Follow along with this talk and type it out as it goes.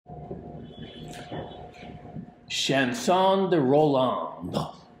Chanson de Roland,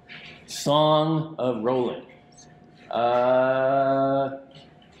 Song of Roland.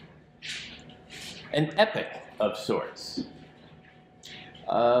 An epic of sorts.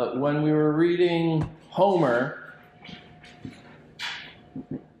 When we were reading Homer,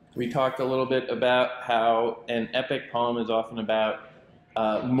 we talked a little bit about how an epic poem is often about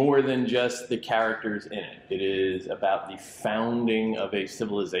more than just the characters in it. It is about the founding of a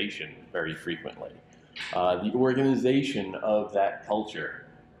civilization very frequently, the organization of that culture,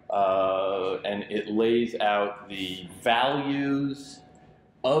 and it lays out the values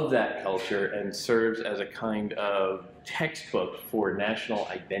of that culture and serves as a kind of textbook for national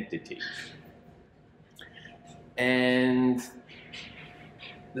identity. And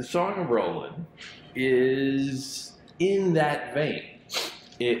the Song of Roland is in that vein.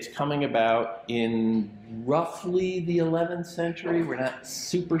 It's coming about in roughly the 11th century. We're not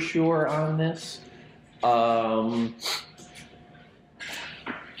super sure on this. And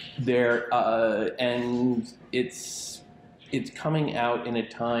it's coming out in a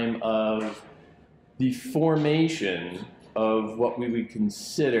time of the formation of what we would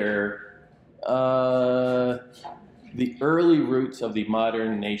consider the early roots of the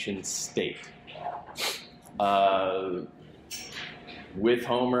modern nation state. With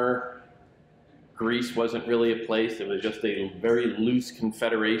Homer, Greece wasn't really a place. It was just a very loose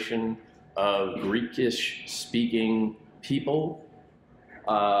confederation of Greekish-speaking people.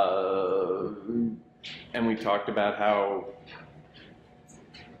 And we talked about how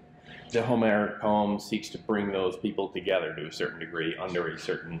the Homeric poem seeks to bring those people together to a certain degree under a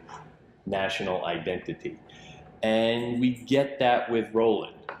certain national identity. And we get that with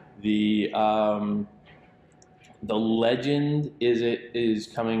Roland. The legend is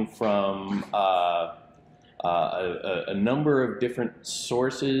coming from a number of different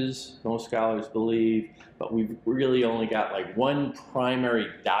sources, most scholars believe, but we've really only got like one primary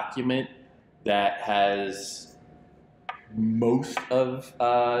document that has most of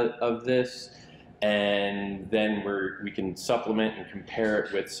this, and then we can supplement and compare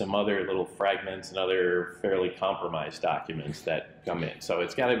it with some other little fragments and other fairly compromised documents that come in. So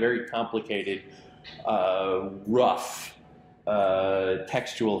it's got a very complicated, rough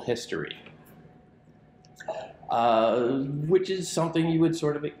textual history, which is something you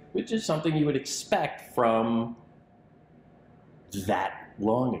would expect from that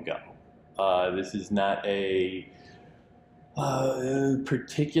long ago. This is not a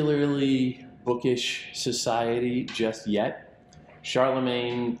particularly bookish society just yet.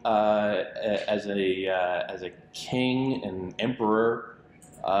 Charlemagne, as a king and emperor,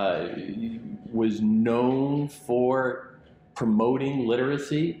 was known for promoting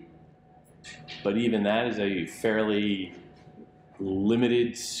literacy, but even that is a fairly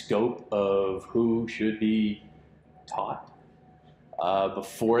limited scope of who should be taught.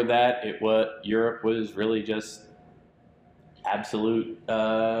 Before that, Europe was really just absolute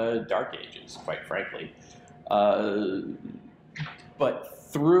dark ages, quite frankly. But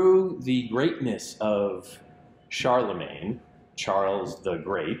through the greatness of Charlemagne, Charles the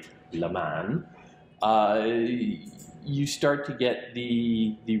Great, Le Man, you start to get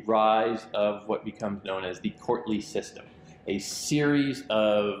the rise of what becomes known as the courtly system, a series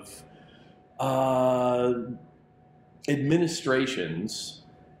of administrations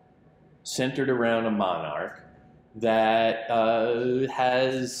centered around a monarch that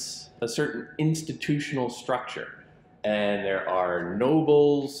has a certain institutional structure. And there are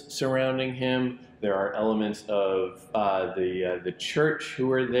nobles surrounding him. There are elements of the church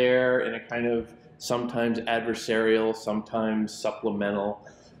who are there in a kind of sometimes adversarial, sometimes supplemental,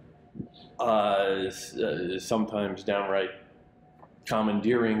 sometimes downright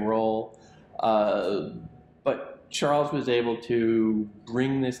commandeering role. But Charles was able to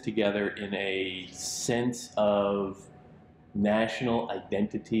bring this together in a sense of national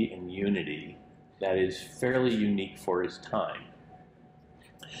identity and unity that is fairly unique for his time.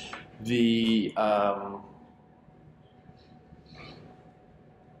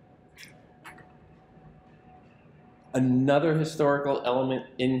 Another historical element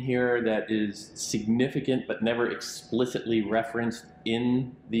in here that is significant but never explicitly referenced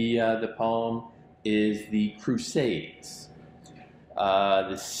in the poem is the Crusades.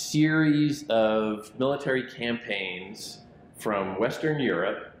 The series of military campaigns from Western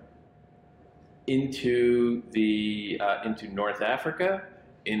Europe into North Africa,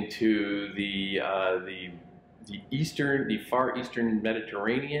 into the far eastern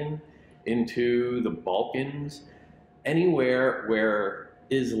Mediterranean, into the Balkans, anywhere where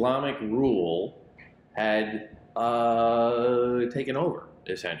Islamic rule had taken over,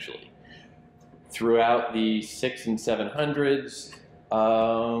 essentially. throughout the 600s and 700s,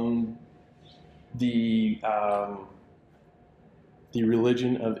 the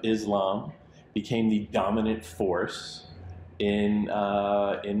religion of Islam became the dominant force in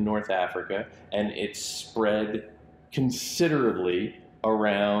North Africa, and it spread considerably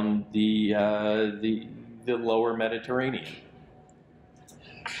around the lower Mediterranean.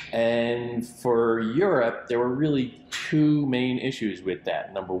 And for Europe, there were really two main issues with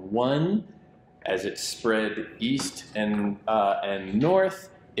that. Number one, as it spread east and north,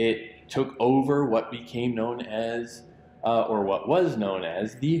 it took over what became known as, or what was known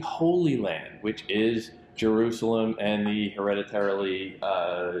as, the Holy Land, which is Jerusalem and the hereditarily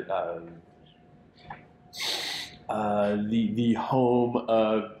the home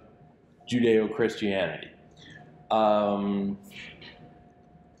of Judeo-Christianity.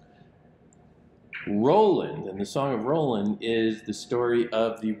 Roland, and the Song of Roland, is the story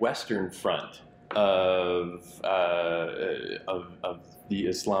of the Western Front of the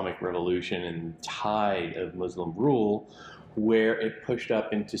Islamic Revolution and tide of Muslim rule, where it pushed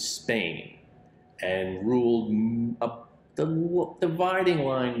up into Spain and ruled. The dividing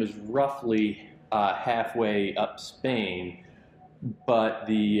line was roughly halfway up Spain, but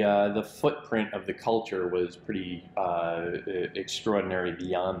the footprint of the culture was pretty extraordinary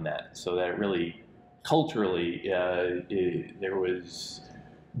beyond that. So that it really, culturally, there was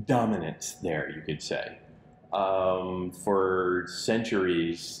dominance there, you could say. For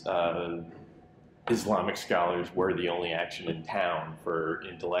centuries, Islamic scholars were the only action in town for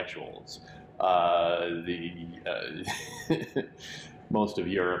intellectuals. Most of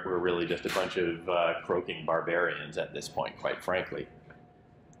Europe were really just a bunch of croaking barbarians at this point, quite frankly.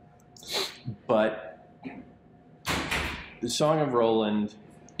 But the Song of Roland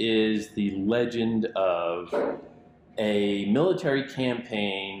is the legend of a military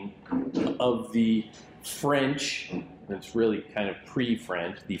campaign of the French, it's really kind of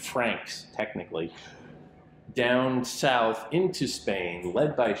pre-French, the Franks technically, down south into Spain,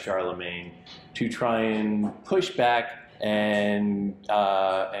 led by Charlemagne, to try and push back and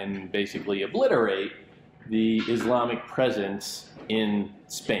basically obliterate the Islamic presence in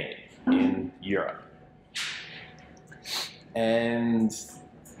Spain, in Europe. And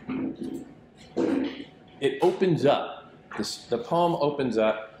it opens up, the poem opens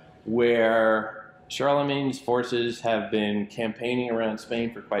up where Charlemagne's forces have been campaigning around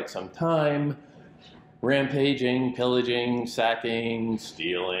Spain for quite some time, rampaging, pillaging, sacking,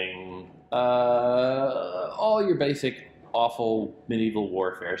 stealing, all your basic awful medieval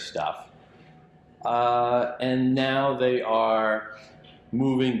warfare stuff. And now they are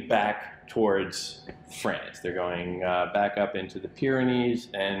moving back towards France. They're going back up into the Pyrenees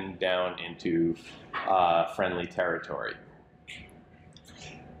and down into friendly territory.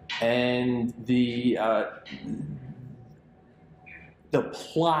 And the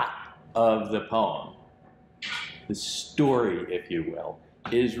plot of the poem, the story, if you will,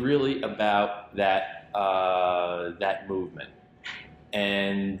 is really about that that movement.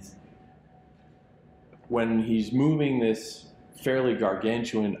 And when he's moving this fairly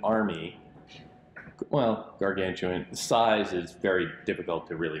gargantuan army, well, gargantuan, the size is very difficult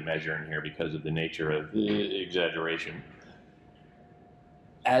to really measure in here because of the nature of the exaggeration.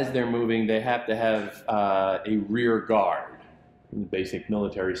 As they're moving, they have to have a rear guard. Basic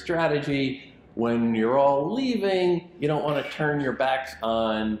military strategy. When you're all leaving, you don't want to turn your backs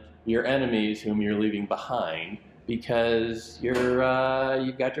on your enemies whom you're leaving behind, because you've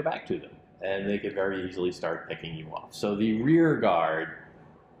got your back to them, and they could very easily start picking you off. So the rear guard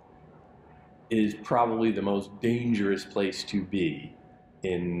is probably the most dangerous place to be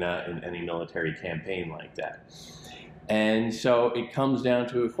in any military campaign like that. And so it comes down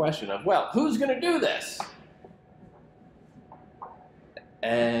to a question of, well, who's going to do this?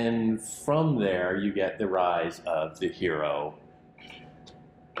 And from there, you get the rise of the hero,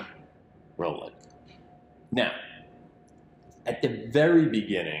 Roland. Now, at the very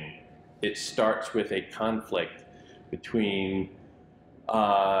beginning, it starts with a conflict between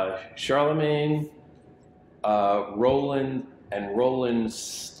Charlemagne, Roland, and Roland's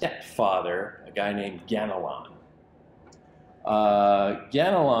stepfather, a guy named Ganelon.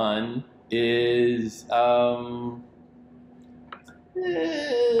 Ganelon is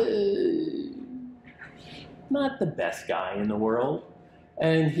not the best guy in the world,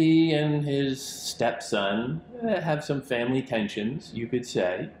 and he and his stepson have some family tensions, you could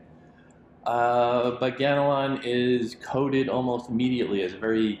say. But Ganelon is coded almost immediately as a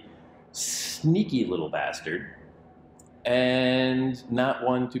very sneaky little bastard and not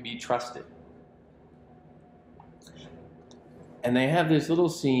one to be trusted. And they have this little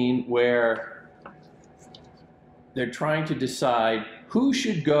scene where they're trying to decide who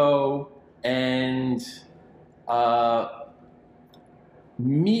should go and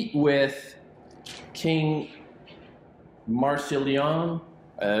meet with King Marsilion.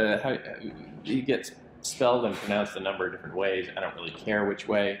 He gets spelled and pronounced a number of different ways. I don't really care which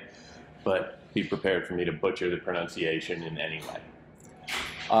way, but be prepared for me to butcher the pronunciation in any way.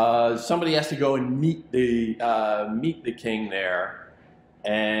 Somebody has to go and meet the king there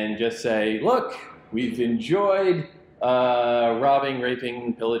and just say, look, we've enjoyed robbing,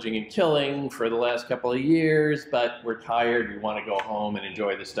 raping, pillaging, and killing for the last couple of years, but we're tired. We want to go home and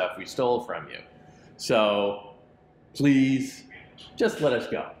enjoy the stuff we stole from you. So please, just let us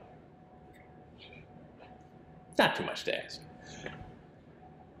go. Not too much to ask.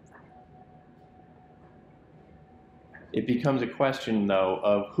 It becomes a question, though,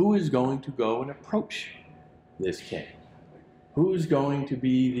 of who is going to go and approach this king? Who's going to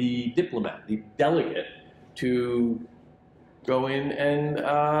be the diplomat, the delegate, to go in and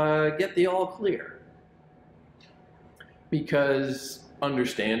get the all clear? Because,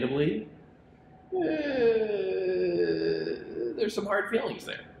 understandably, there's some hard feelings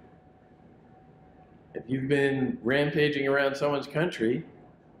there. If you've been rampaging around someone's country,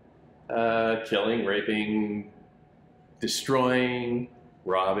 killing, raping, destroying,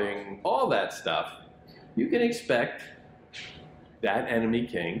 robbing, all that stuff, you can expect that enemy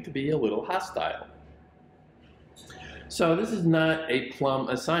king to be a little hostile. So this is not a plum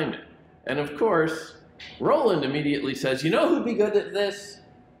assignment. And of course, Roland immediately says, you know who'd be good at this?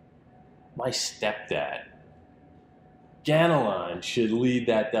 My stepdad. Ganelon should lead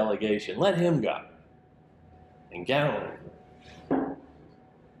that delegation. Let him go. And Ganelon,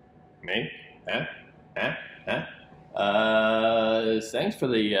 me? Thanks for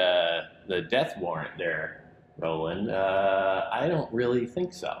the death warrant there, Roland. I don't really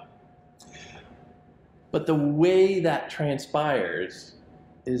think so. But the way that transpires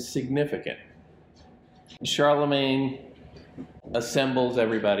is significant. Charlemagne assembles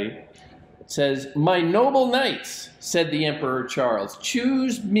everybody. It says, "My noble knights," said the Emperor Charles,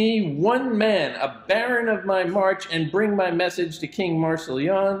 "choose me one man, a baron of my march, and bring my message to King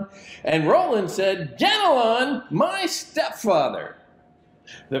Marsilion." And Roland said, "Ganelon, my stepfather."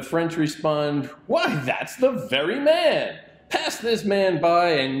 The French respond, "Why, that's the very man. Pass this man by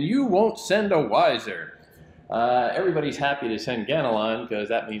and you won't send a wiser." Everybody's happy to send Ganelon because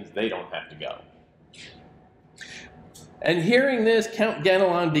that means they don't have to go. And hearing this, Count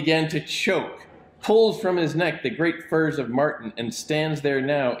Ganelon began to choke, pulls from his neck the great furs of marten, and stands there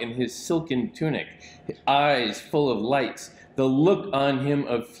now in his silken tunic, eyes full of lights, the look on him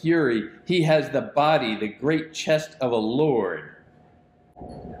of fury. He has the body, the great chest of a lord.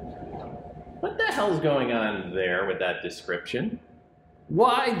 What the hell's going on there with that description?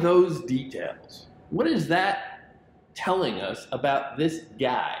 Why those details? What is that telling us about this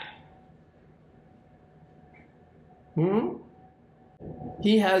guy?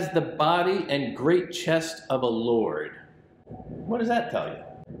 He has the body and great chest of a lord. What does that tell you?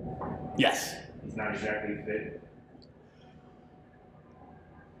 Yes? He's not exactly fit.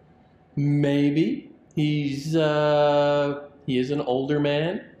 Maybe. He is an older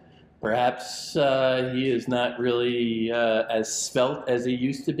man. Perhaps he is not really as svelte as he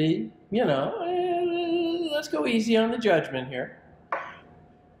used to be. You know, let's go easy on the judgment here.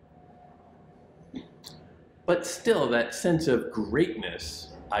 But still, that sense of greatness,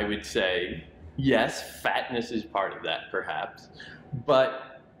 I would say, yes, fatness is part of that, perhaps,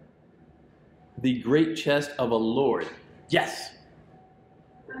 but the great chest of a lord, yes?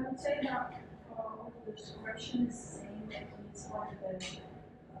 I would say that the description is saying that he's one of the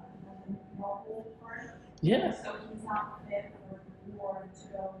noble part. Yeah. So he's not fit for war to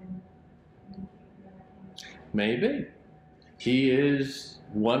go and maybe. He is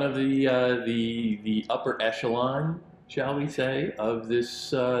one of the upper echelon, shall we say, of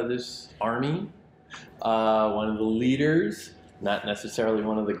this this army. One of the leaders, not necessarily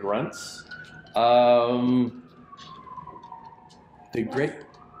one of the grunts. The great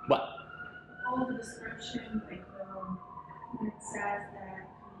what? all the description, like it says that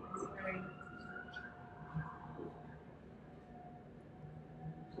he is very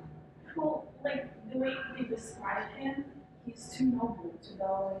well, like the way they describe him. He's too noble to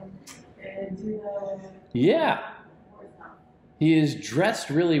go and do the Yeah. war stuff. He is dressed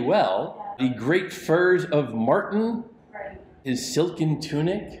really well. The great furs of marten, Right. his silken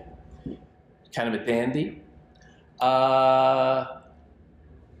tunic, kind of a dandy.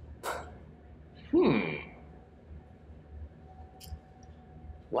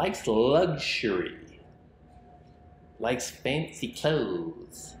 Likes luxury. Likes fancy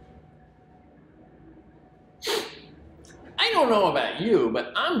clothes. don't know about you,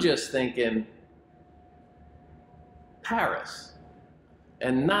 but I'm just thinking Paris,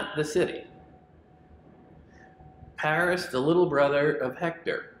 and not the city. Paris, the little brother of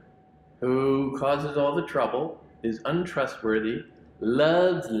Hector, who causes all the trouble, is untrustworthy,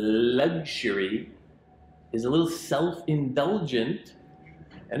 loves luxury, is a little self-indulgent,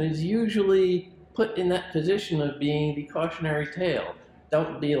 and is usually put in that position of being the cautionary tale.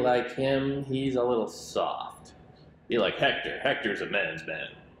 Don't be like him, he's a little soft. Be like Hector. Hector's a man's man.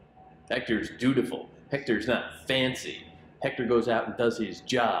 Hector's dutiful. Hector's not fancy. Hector goes out and does his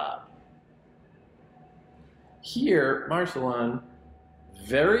job. Here, Marcelin,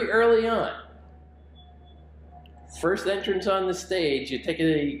 very early on, first entrance on the stage, you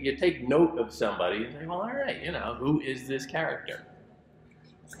take note of somebody and say, well, all right, you know, who is this character?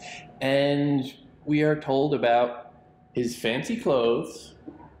 And we are told about his fancy clothes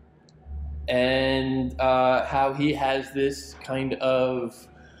and how he has this kind of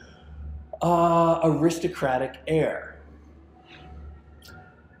aristocratic air.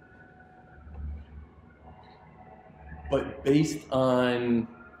 But based on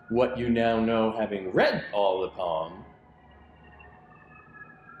what you now know, having read all the poem,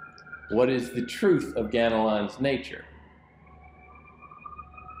 what is the truth of Ganelon's nature?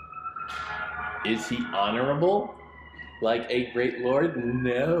 Is he honorable like a great lord?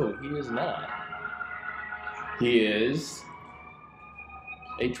 No, he is not. He is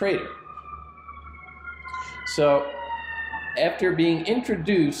a traitor. So, after being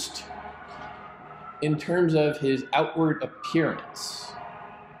introduced in terms of his outward appearance,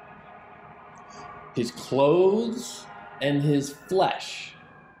 his clothes and his flesh,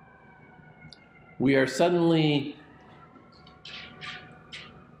 we are suddenly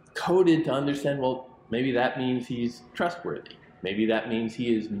coded to understand, well, maybe that means he's trustworthy. Maybe that means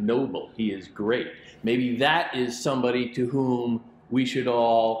he is noble, he is great. Maybe that is somebody to whom we should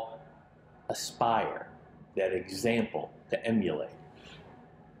all aspire, that example to emulate.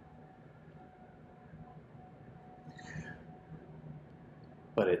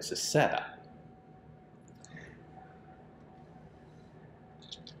 But it's a setup.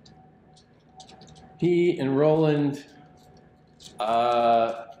 He and Roland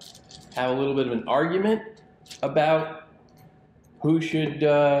have a little bit of an argument about who should,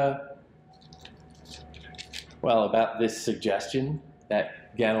 about this suggestion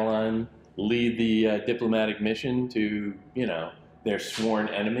that Ganelon lead the diplomatic mission to, their sworn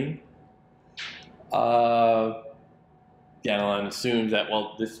enemy. Ganelon assumes that,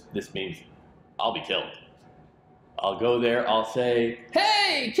 well, this means I'll be killed. I'll go there, I'll say,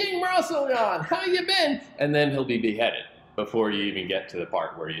 hey, King Marcelin, how you been? And then he'll be beheaded before you even get to the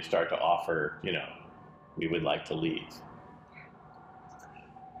part where you start to offer, we would like to leave.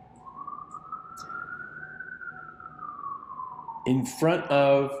 In front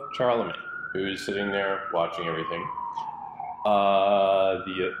of Charlemagne, who's sitting there watching everything,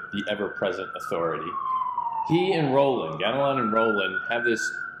 the ever-present authority, he and Roland, Ganelon and Roland, have this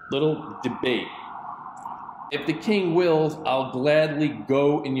little debate. If the king wills, I'll gladly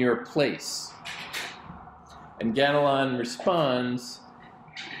go in your place. And Ganelon responds,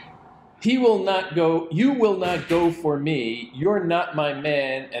 he will not go, you will not go for me, you're not my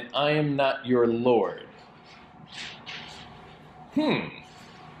man, and I am not your lord.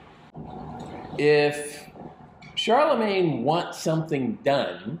 If Charlemagne wants something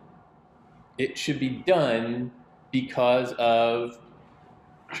done, it should be done because of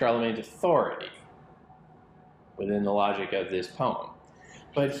Charlemagne's authority within the logic of this poem.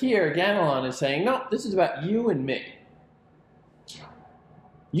 But here, Ganelon is saying, no, this is about you and me.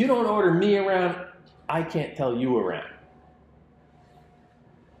 You don't order me around, I can't tell you around.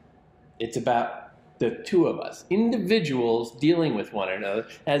 It's about the two of us. Individuals dealing with one another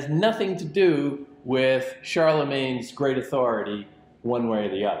has nothing to do with Charlemagne's great authority one way or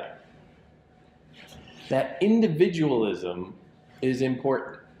the other. That individualism is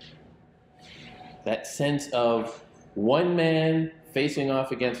important. That sense of one man facing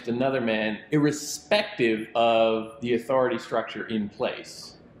off against another man, irrespective of the authority structure in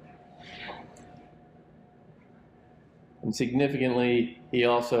place. And significantly, he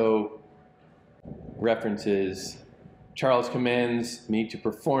also references, Charles commands me to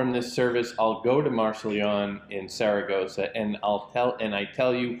perform this service. I'll go to Marcelin in Saragossa, and I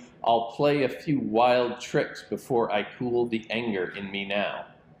tell you, I'll play a few wild tricks before I cool the anger in me now.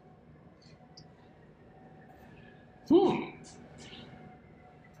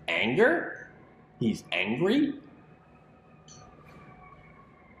 Anger? He's angry?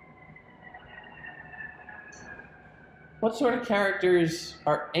 What sort of characters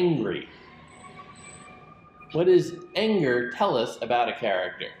are angry? What does anger tell us about a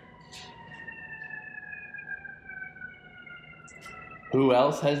character? Who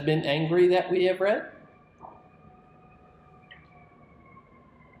else has been angry that we have read?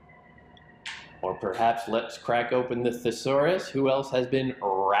 Or perhaps let's crack open the thesaurus. Who else has been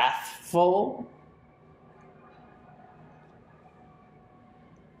wrathful?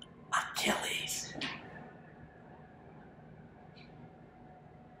 Achilles.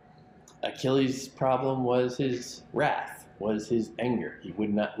 Achilles' problem was his wrath, was his anger. He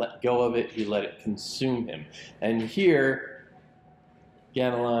would not let go of it. He let it consume him. And here,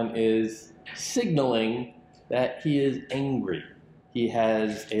 Ganelon is signaling that he is angry. He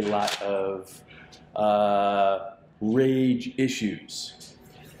has a lot of rage issues.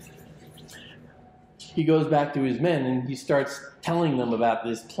 He goes back to his men and he starts telling them about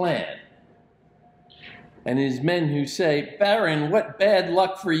this plan. And his men who say, "Baron, what bad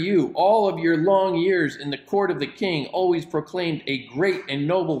luck for you! All of your long years in the court of the king always proclaimed a great and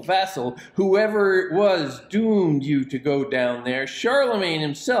noble vassal. Whoever it was doomed you to go down there. Charlemagne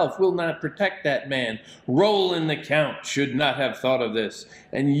himself will not protect that man. Roland the count should not have thought of this.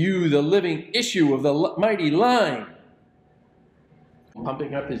 And you, the living issue of the mighty line."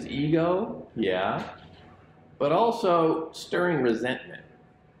 Pumping up his ego, yeah, but also stirring resentment.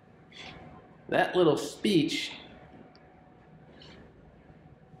 That little speech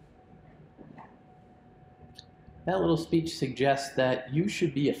suggests that you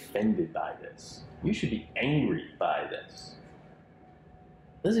should be offended by this. You should be angry by this.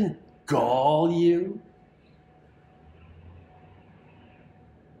 Doesn't it gall you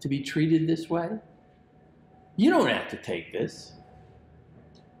to be treated this way? You don't have to take this.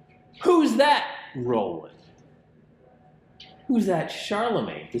 Who's that, Roland? Who's that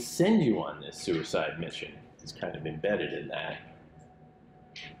Charlemagne to send you on this suicide mission? It's kind of embedded in that.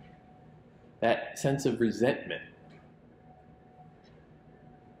 That sense of resentment.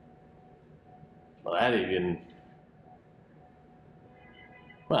 Well,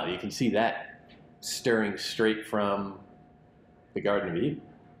 you can see that stirring straight from the Garden of Eden,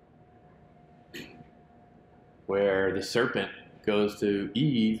 where the serpent goes to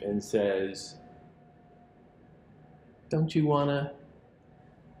Eve and says, "Don't you want to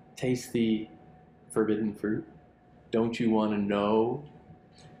taste the forbidden fruit? Don't you want to know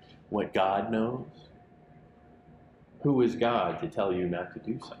what God knows? Who is God to tell you not to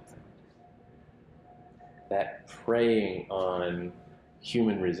do something?" That preying on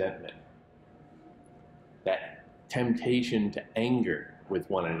human resentment, that temptation to anger with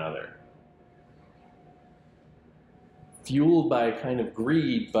one another, fueled by a kind of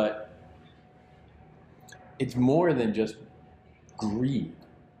greed, but it's more than just greed.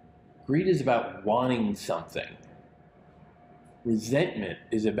 Greed is about wanting something. Resentment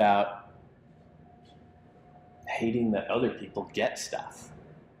is about hating that other people get stuff.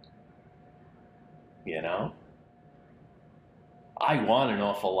 You know? I want an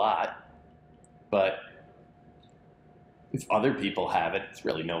awful lot, but if other people have it, it's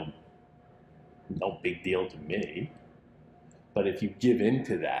really no big deal to me. But if you give in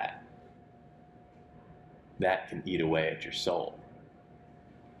to that, that can eat away at your soul.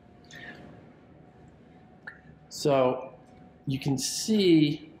 So you can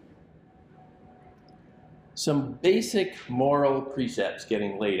see some basic moral precepts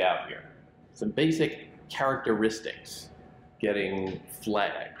getting laid out here. Some basic characteristics getting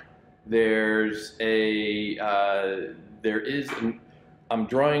flagged. I'm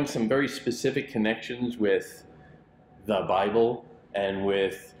drawing some very specific connections with the Bible and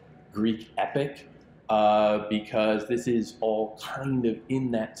with Greek epic, because this is all kind of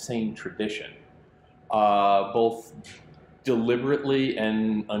in that same tradition, both deliberately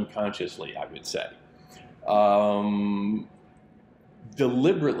and unconsciously, I would say.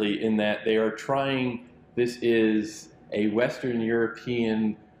 Deliberately in that they are trying, this is a Western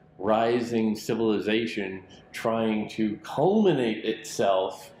European rising civilization trying to culminate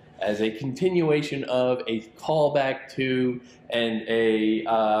itself as a continuation of a callback to and a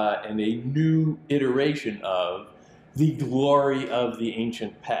new iteration of the glory of the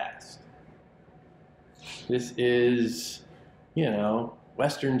ancient past. This is,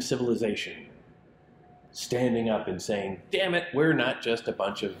 Western civilization standing up and saying, "Damn it, we're not just a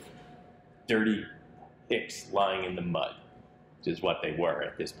bunch of dirty hicks lying in the mud," which is what they were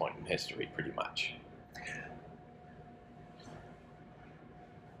at this point in history, pretty much.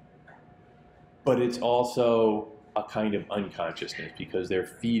 But it's also a kind of unconsciousness because they're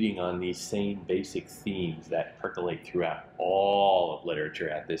feeding on these same basic themes that percolate throughout all of literature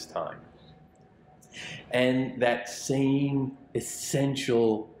at this time. And that same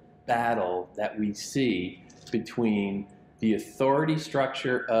essential battle that we see between the authority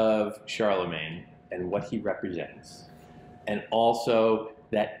structure of Charlemagne and what he represents, and also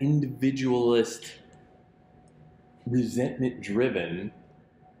that individualist, resentment-driven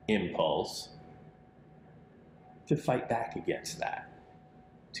impulse to fight back against that,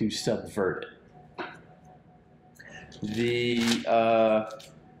 to subvert it.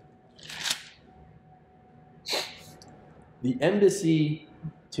 The embassy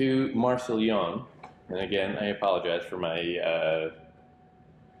to Marsilion, and again, I apologize for my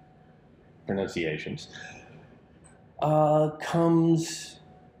pronunciations, comes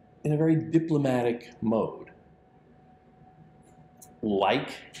in a very diplomatic mode. Like,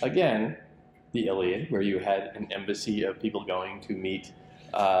 again, the Iliad, where you had an embassy of people going to meet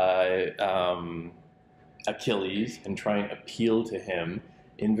Achilles and try and appeal to him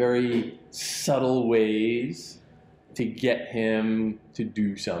in very subtle ways to get him to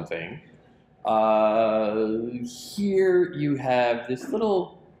do something. Here you have this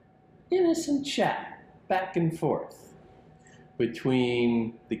little innocent chat back and forth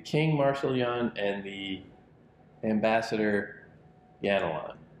between the king Marsilion and the ambassador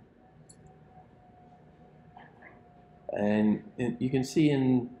Ganelon. And you can see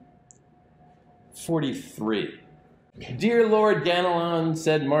in 43, "Dear Lord Ganelon,"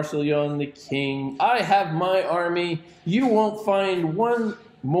 said Marsilion the king, "I have my army. You won't find one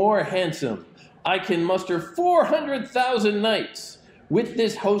more handsome. I can muster 400,000 knights. With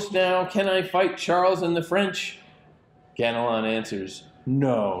this host now, can I fight Charles and the French?" Ganelon answers,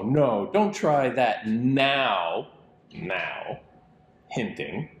 "No, no, don't try that now,"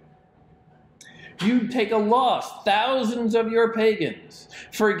 hinting. "You'd take a loss, thousands of your pagans.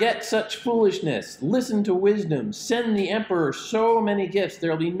 Forget such foolishness. Listen to wisdom. Send the emperor so many gifts,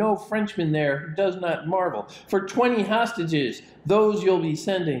 there'll be no Frenchman there who does not marvel. For 20 hostages, those you'll be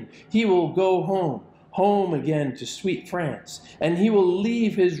sending, he will go home again to sweet France, and he will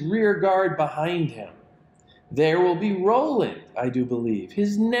leave his rear guard behind him. There will be Roland, I do believe,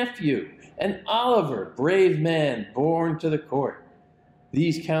 his nephew, and Oliver, brave man, born to the court.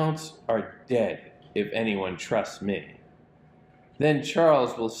 These counts are dead, if anyone trusts me. Then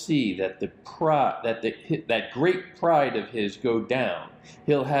Charles will see that that great pride of his go down.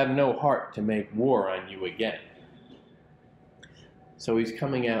 He'll have no heart to make war on you again." So he's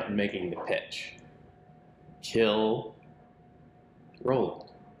coming out and making the pitch. Kill Roland.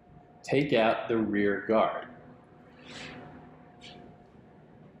 Take out the rear guard.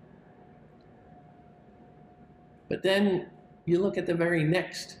 But then you look at the very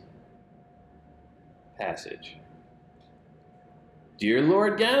next passage. "Dear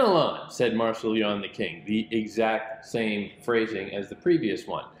Lord Ganelon," said Marsilion the king, the exact same phrasing as the previous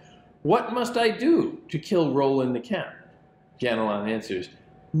one, "what must I do to kill Roland the count?" Ganelon answers,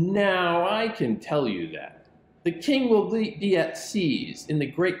 "Now I can tell you that. The king will be at seas in the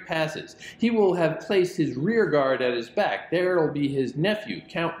great passes. He will have placed his rear guard at his back. There will be his nephew,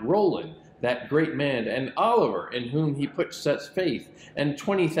 Count Roland, that great man, and Oliver, in whom he puts such faith, and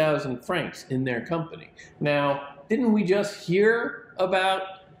 20,000 Franks in their company." Now, didn't we just hear about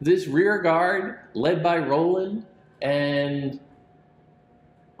this rear guard led by Roland and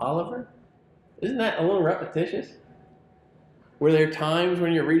Oliver? Isn't that a little repetitious? Were there times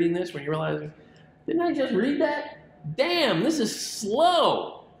when you're reading this when you realize, didn't I just read that? Damn, this is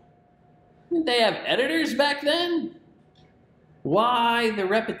slow. Didn't they have editors back then? Why the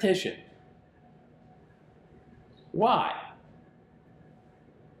repetition? Why?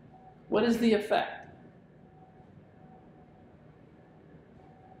 What is the effect?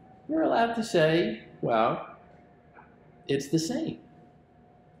 You're allowed to say, well, it's the same.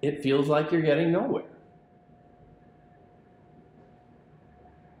 It feels like you're getting nowhere.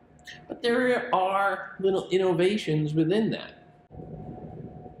 But there are little innovations within that.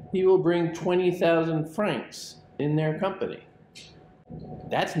 He will bring 20,000 Franks in their company.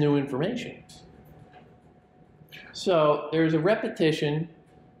 That's new information. So there's a repetition,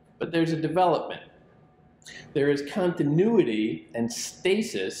 but there's a development. There is continuity and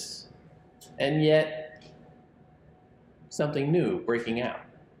stasis, and yet something new breaking out.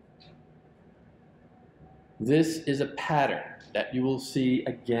 This is a pattern that you will see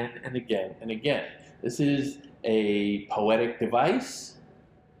again and again and again. This is a poetic device,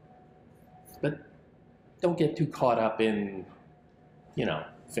 but don't get too caught up in,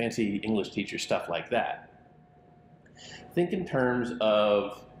 fancy English teacher stuff like that. Think in terms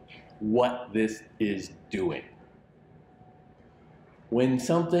of what this is doing. When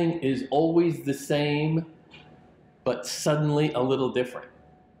something is always the same, but suddenly a little different.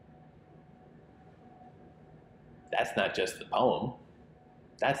 That's not just the poem,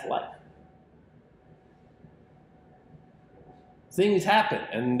 that's life. things happen,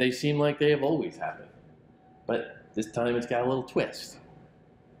 and they seem like they have always happened. But this time it's got a little twist.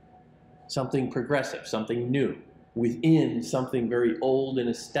 Something progressive, something new, within something very old and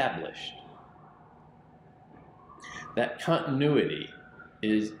established. That continuity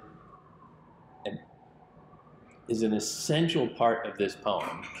is an essential part of this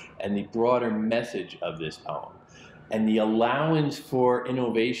poem and the broader message of this poem. And the allowance for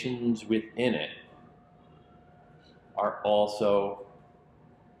innovations within it are also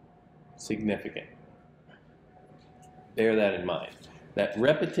significant. Bear that in mind. That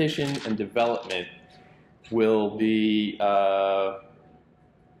repetition and development will be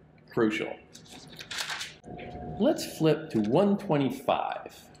crucial. Let's flip to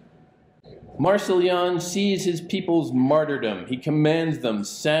 125. Marsilian sees his people's martyrdom. He commands them,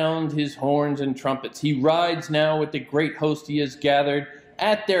 sound his horns and trumpets. He rides now with the great host he has gathered.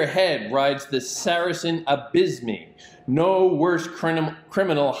 At their head rides the Saracen Abysme. No worse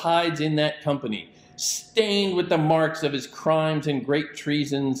criminal hides in that company, stained with the marks of his crimes and great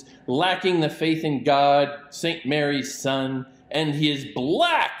treasons, lacking the faith in God, St. Mary's son, and he is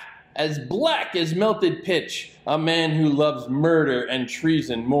black as melted pitch, a man who loves murder and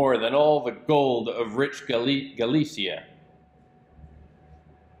treason more than all the gold of rich Galicia.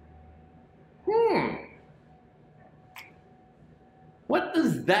 What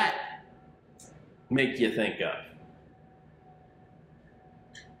does that make you think of?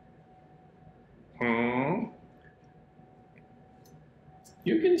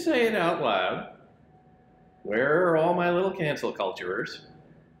 You can say it out loud. Where are all my little cancel culturers?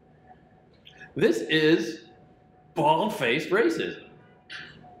 This is bald-faced racism.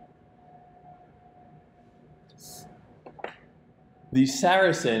 The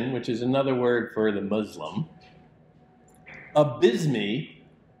Saracen, which is another word for the Muslim, Abysme,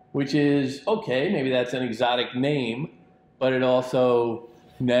 which is, okay, maybe that's an exotic name, but it also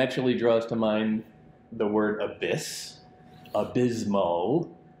naturally draws to mind the word abyss,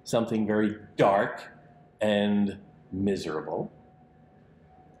 abysmal, something very dark and miserable.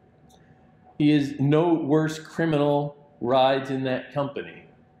 He is no worse criminal, rides in that company.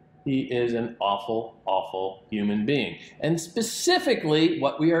 He is an awful, awful human being. And specifically,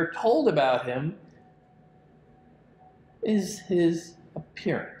 what we are told about him is his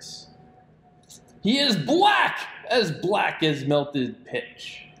appearance. He is black as melted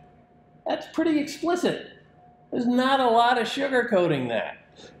pitch. That's pretty explicit. There's not a lot of sugarcoating that.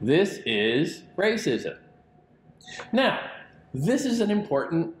 This is racism. Now, this is an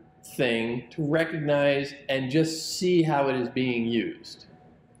important thing to recognize and just see how it is being used.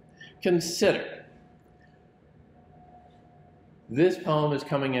 Consider, this poem is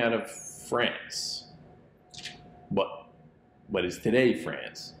coming out of France. What is today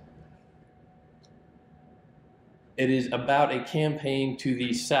France? It is about a campaign to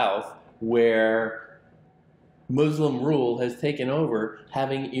the south where Muslim rule has taken over,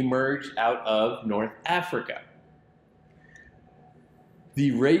 having emerged out of North Africa.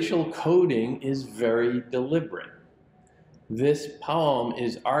 The racial coding is very deliberate. This poem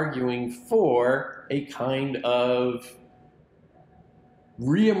is arguing for a kind of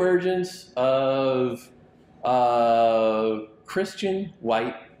reemergence of Christian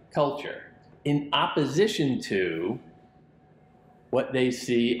white culture in opposition to what they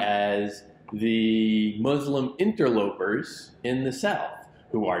see as the Muslim interlopers in the South,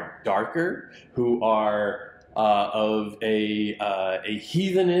 who are darker, who are of a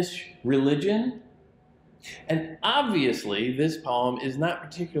heathenish religion. And obviously, this poem is not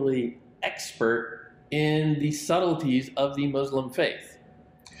particularly expert in the subtleties of the Muslim faith,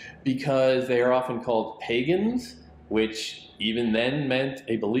 because they are often called pagans, which even then meant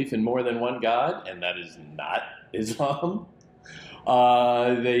a belief in more than one God, and that is not Islam.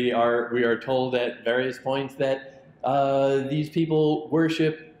 We are told at various points that these people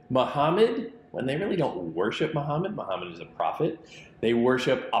worship Muhammad when they really don't worship Muhammad. Muhammad is a prophet. They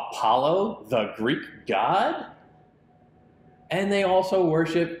worship Apollo, the Greek god, and they also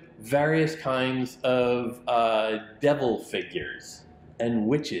worship various kinds of devil figures and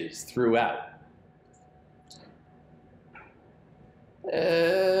witches throughout.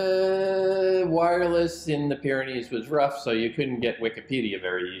 Wireless in the Pyrenees was rough, so you couldn't get Wikipedia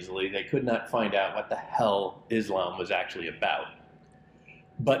very easily. They could not find out what the hell Islam was actually about.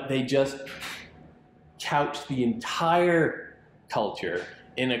 But they just couched the entire culture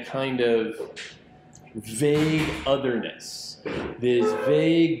in a kind of vague otherness, this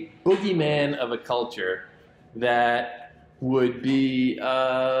vague boogeyman of a culture that would be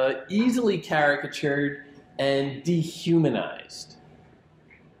easily caricatured and dehumanized.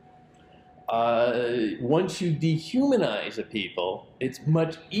 once you dehumanize a people, it's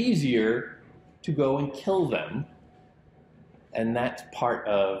much easier to go and kill them. And that's part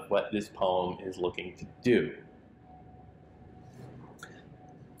of what this poem is looking to do.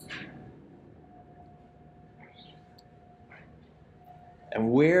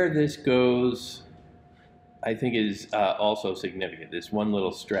 And where this goes, I think, is also significant, this one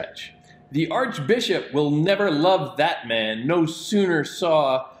little stretch. The archbishop will never love that man, no sooner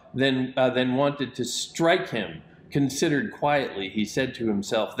saw than wanted to strike him. Considered quietly, he said to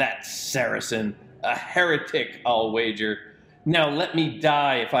himself, that Saracen, a heretic, I'll wager. Now let me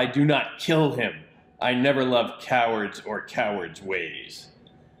die if I do not kill him. I never loved cowards or cowards' ways.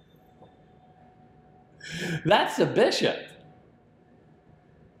 That's a bishop.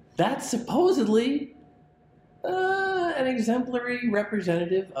 That's supposedly an exemplary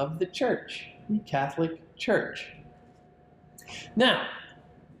representative of the church, the Catholic Church. Now,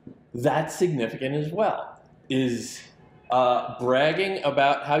 that's significant as well. Is bragging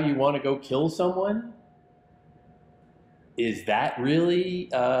about how you want to go kill someone, is that really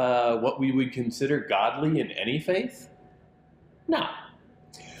what we would consider godly in any faith? No.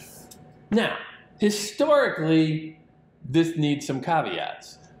 Now, historically, this needs some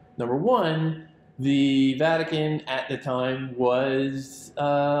caveats. Number one, the Vatican at the time was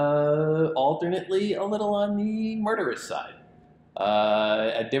alternately a little on the murderous side.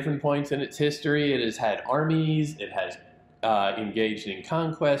 At different points in its history, it has had armies, it has engaged in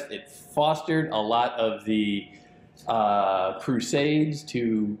conquest, it fostered a lot of the crusades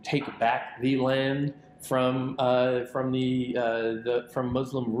to take back the land from Muslim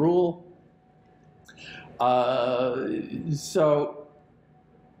rule. So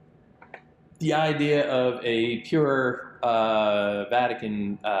the idea of a pure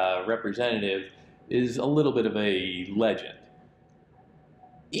Vatican representative is a little bit of a legend.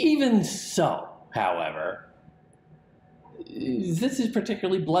 Even so, however, this is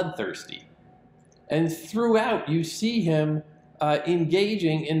particularly bloodthirsty. And throughout, you see him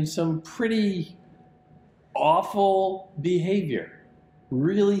engaging in some pretty awful behavior,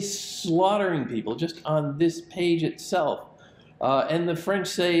 really slaughtering people just on this page itself. And the French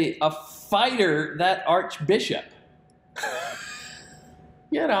say, a fighter, that archbishop.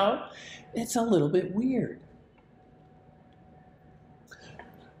 You know, it's a little bit weird.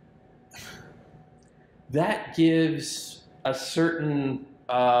 That gives a certain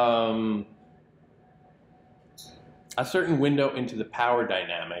window into the power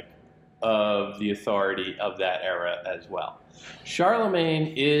dynamic of the authority of that era as well.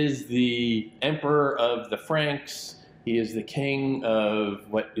 Charlemagne is the emperor of the Franks. He is the king of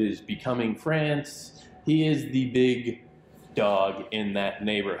what is becoming France. He is the big dog in that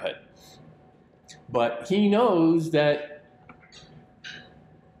neighborhood. But he knows that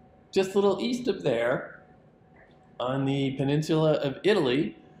just a little east of there, on the peninsula of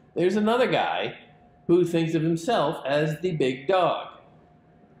Italy, there's another guy who thinks of himself as the big dog,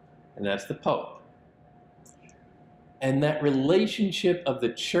 and that's the Pope. And that relationship of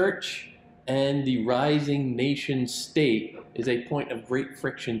the church and the rising nation state is a point of great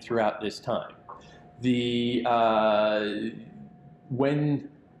friction throughout this time.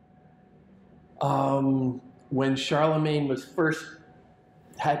 When Charlemagne was first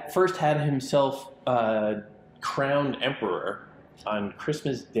had himself crowned emperor on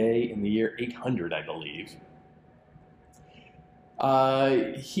Christmas Day in the year 800, I believe,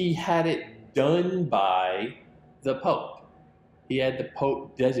 he had it done by the Pope. He had the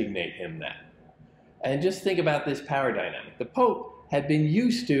Pope designate him that. And just think about this power dynamic. The Pope had been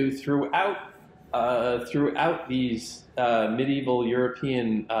used to, throughout these medieval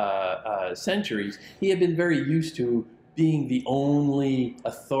European centuries, he had been very used to being the only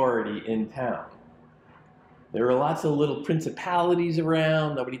authority in town. There were lots of little principalities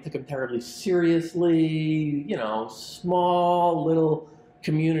around. Nobody took them terribly seriously. You know, small little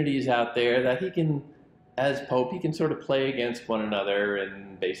communities out there that he can, as Pope, he can sort of play against one another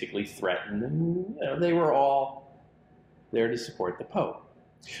and basically threaten. And you know, they were all there to support the Pope.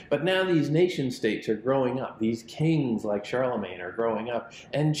 But now these nation states are growing up. These kings like Charlemagne are growing up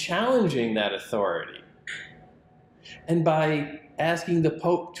and challenging that authority. And by asking the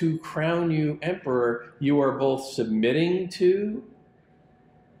Pope to crown you emperor, you are both submitting to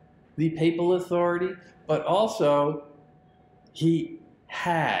the papal authority, but also he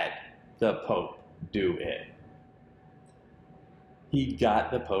had the Pope do it. He got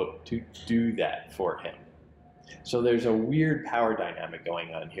the Pope to do that for him. So there's a weird power dynamic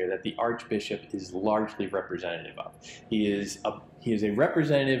going on here that the Archbishop is largely representative of. He is a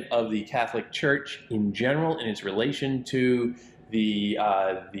representative of the Catholic Church in general in its relation to the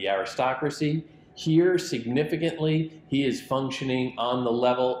aristocracy. Here, significantly, he is functioning on the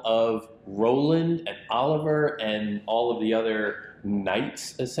level of Roland and Oliver and all of the other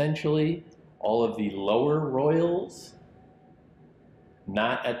knights, essentially, all of the lower royals,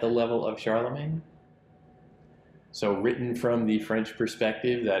 not at the level of Charlemagne. So written from the French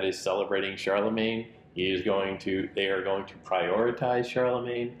perspective that is celebrating Charlemagne, they are going to prioritize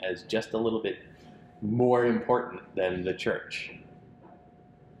Charlemagne as just a little bit more important than the church.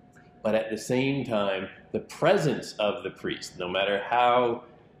 But at the same time, the presence of the priest, no matter how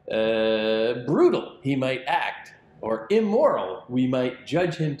brutal he might act or immoral we might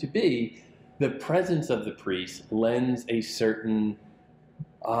judge him to be, the presence of the priest lends a certain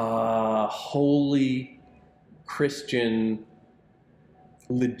holy Christian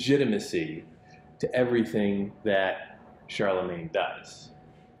legitimacy to everything that Charlemagne does.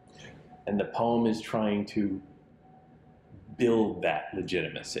 And the poem is trying to build that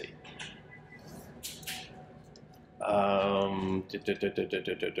legitimacy.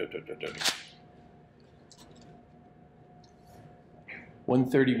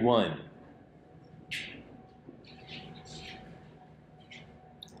 131.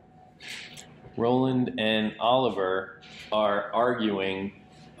 Roland and Oliver are arguing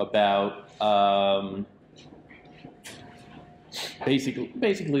about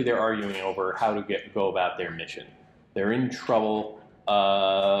basically they're arguing over how to go about their mission. They're in trouble.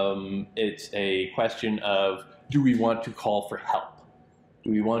 It's a question of, do we want to call for help?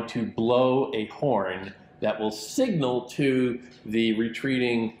 Do we want to blow a horn that will signal to the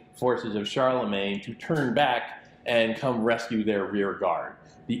retreating forces of Charlemagne to turn back and come rescue their rear guard?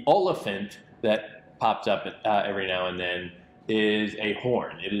 The oliphant that pops up every now and then is a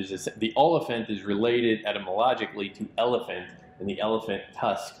horn. The oliphant is related etymologically to elephant, and the elephant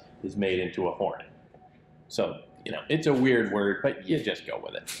tusk is made into a horn. So, it's a weird word, but you just go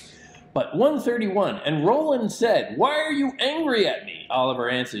with it. But 131, and Roland said, "Why are you angry at me?" Oliver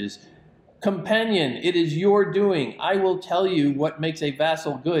answers, "Companion, it is your doing. I will tell you what makes a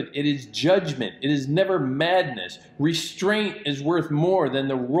vassal good. It is judgment. It is never madness. Restraint is worth more than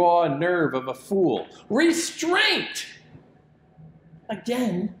the raw nerve of a fool." Restraint!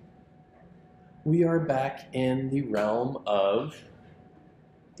 Again, we are back in the realm of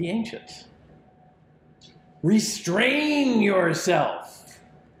the ancients. Restrain yourself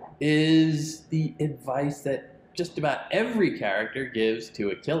is the advice that just about every character gives to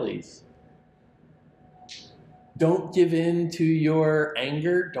Achilles. Don't give in to your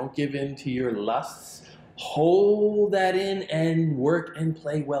anger. Don't give in to your lusts. Hold that in and work and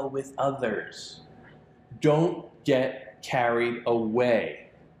play well with others. Don't get carried away.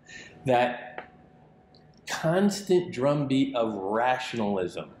 That constant drumbeat of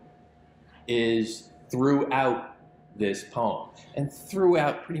rationalism is throughout this poem and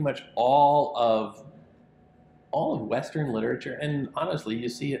throughout pretty much all of Western literature, and honestly, you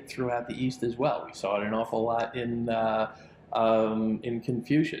see it throughout the East as well. We saw it an awful lot in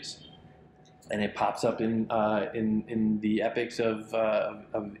Confucius, and it pops up in the epics of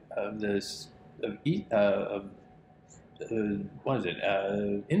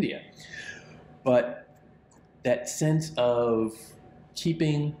India. But that sense of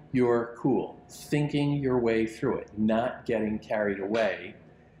keeping your cool, thinking your way through it, not getting carried away,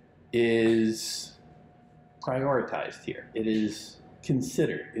 is prioritized here. It is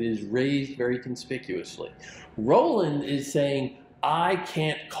considered. It is raised very conspicuously. Roland is saying, I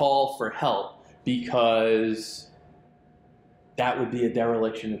can't call for help because that would be a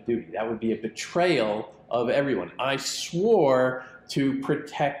dereliction of duty. That would be a betrayal of everyone. I swore to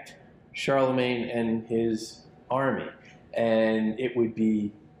protect Charlemagne and his army, and it would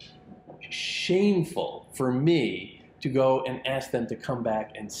be shameful for me to go and ask them to come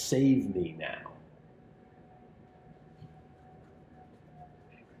back and save me now.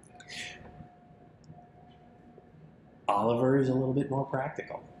 Oliver is a little bit more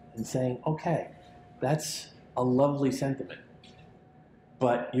practical and saying, okay, that's a lovely sentiment,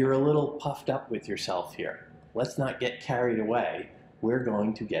 but you're a little puffed up with yourself here. Let's not get carried away. We're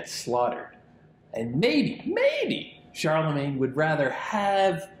going to get slaughtered. And maybe Charlemagne would rather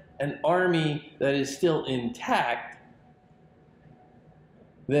have an army that is still intact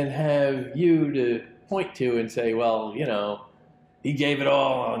than have you to point to and say, well, he gave it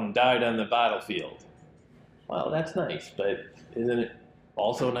all and died on the battlefield. Well, that's nice, but isn't it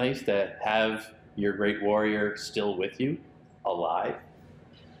also nice to have your great warrior still with you, alive?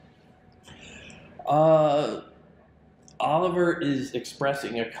 Oliver is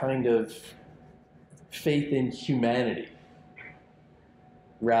expressing a kind of faith in humanity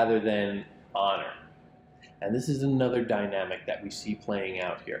rather than honor. And this is another dynamic that we see playing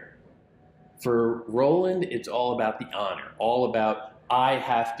out here. For Roland, it's all about the honor, all about I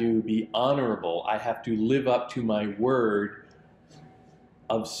have to be honorable. I have to live up to my word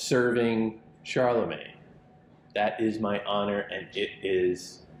of serving Charlemagne. That is my honor, and it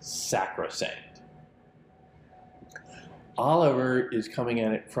is sacrosanct. Oliver is coming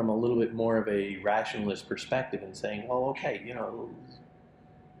at it from a little bit more of a rationalist perspective and saying, well, okay, you know,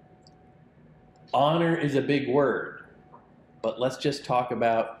 honor is a big word, but let's just talk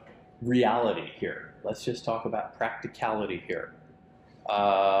about reality here. Let's just talk about practicality here.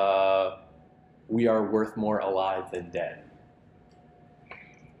 We are worth more alive than dead.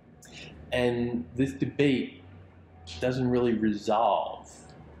 And this debate doesn't really resolve.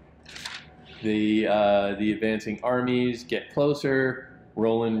 The advancing armies get closer.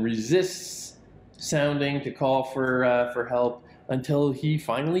 Roland resists sounding to call for help until he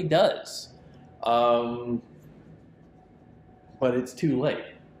finally does. But it's too late.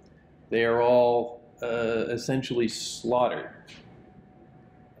 They are all essentially slaughtered.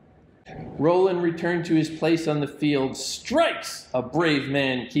 Roland returned to his place on the field, strikes a brave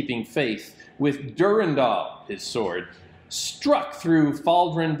man keeping faith with Durandal, his sword, struck through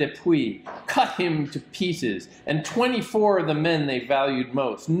Faldrin de Puy, cut him to pieces, and 24 of the men they valued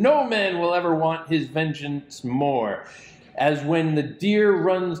most. No man will ever want his vengeance more. As when the deer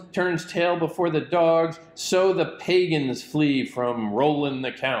turns tail before the dogs, so the pagans flee from Roland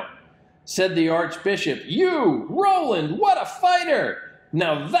the Count. Said the Archbishop, "You, Roland, what a fighter!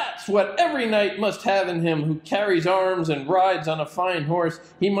 Now that's what every knight must have in him who carries arms and rides on a fine horse.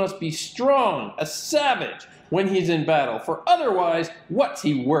 He must be strong, a savage, when he's in battle, for otherwise, what's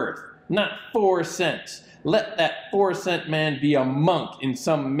he worth? Not 4 cents. Let that 4-cent man be a monk in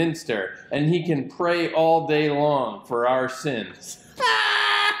some minster, and he can pray all day long for our sins."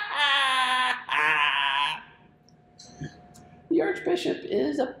 The Archbishop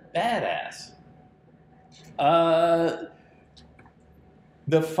is a badass.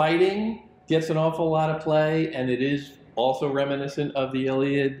 The fighting gets an awful lot of play, and it is also reminiscent of the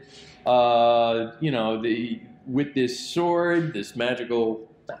Iliad. You know, with this sword, this magical,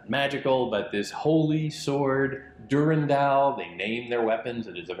 not magical, but this holy sword, Durandal, they name their weapons.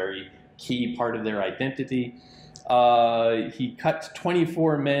 It is a very key part of their identity. He cuts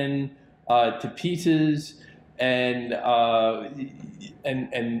 24 men to pieces, and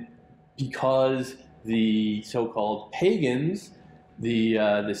because the so-called pagans,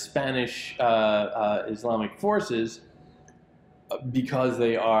 the Spanish Islamic forces, because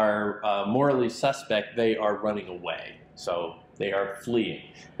they are morally suspect, they are running away. So they are fleeing.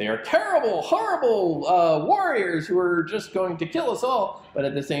 They are terrible, horrible warriors who are just going to kill us all, but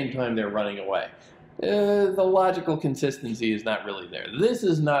at the same time they're running away. The logical consistency is not really there. This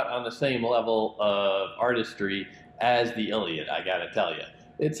is not on the same level of artistry as the Iliad, I gotta tell you.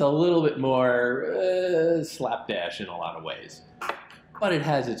 It's a little bit more slapdash in a lot of ways, but it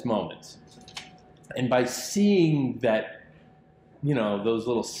has its moments. And by seeing that, you know, those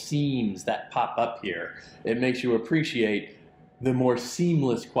little seams that pop up here, it makes you appreciate the more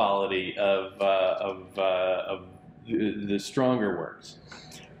seamless quality of the stronger works.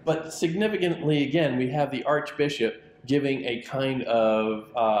 But significantly, again, we have the Archbishop giving a kind of,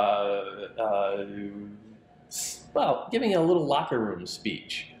 well, giving a little locker room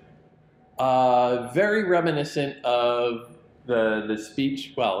speech. Very reminiscent of the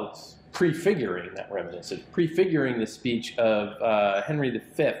speech, well, it's prefiguring, not reminiscent, prefiguring the speech of Henry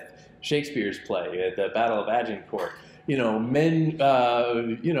V, Shakespeare's play at the Battle of Agincourt. You know, men,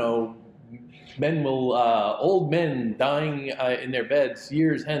 men will, old men dying in their beds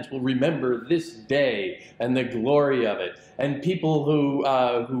years hence will remember this day and the glory of it. And people who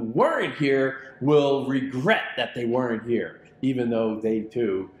weren't here will regret that they weren't here, even though they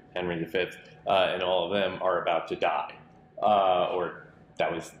too, Henry V and all of them, are about to die. Or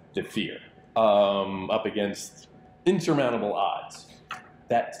that was the fear, up against insurmountable odds.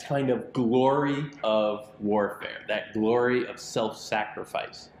 That kind of glory of warfare, that glory of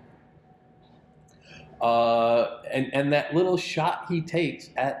self-sacrifice. And that little shot he takes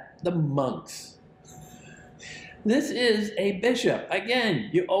at the monks. This is a bishop. Again,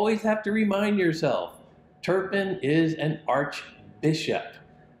 you always have to remind yourself, Turpin is an archbishop,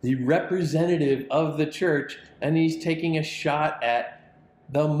 the representative of the church, and he's taking a shot at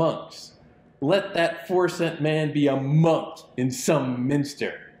the monks. Let that 4-cent man be a monk in some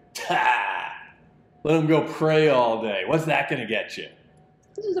minster. Ha! Let him go pray all day. What's that going to get you?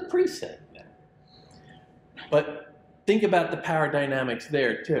 This is a priest saying that. But think about the power dynamics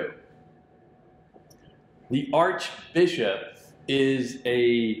there too. The archbishop is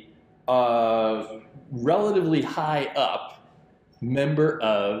a relatively high up member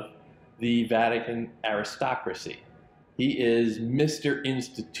of the Vatican aristocracy. He is Mr.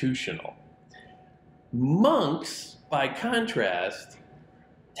 Institutional. Monks, by contrast,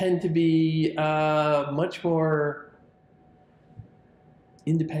 tend to be much more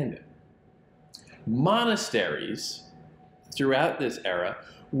independent. Monasteries throughout this era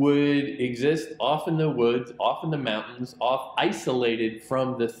would exist off in the woods, off in the mountains, off isolated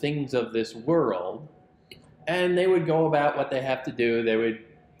from the things of this world, and they would go about what they have to do. They would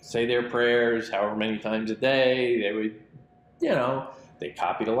say their prayers however many times a day. They would, you know, they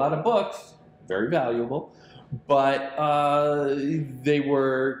copied a lot of books, very valuable, but they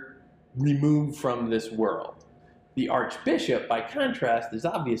were removed from this world. The archbishop, by contrast, is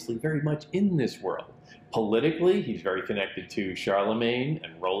obviously very much in this world. Politically, he's very connected to Charlemagne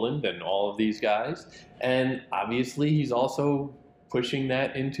and Roland and all of these guys. And obviously, he's also pushing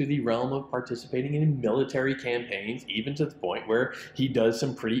that into the realm of participating in military campaigns, even to the point where he does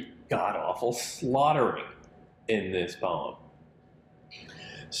some pretty god-awful slaughtering in this poem.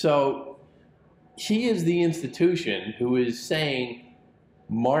 So he is the institution who is saying,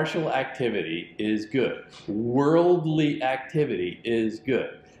 martial activity is good. Worldly activity is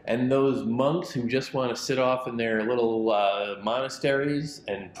good. And those monks who just want to sit off in their little monasteries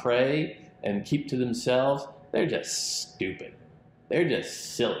and pray and keep to themselves, they're just stupid. They're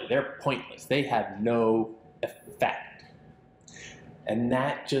just silly. They're pointless. They have no effect. And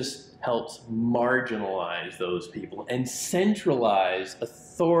that just helps marginalize those people and centralize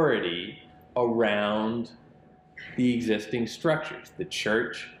authority around the existing structures, the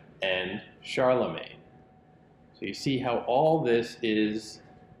church and Charlemagne. So you see how all this is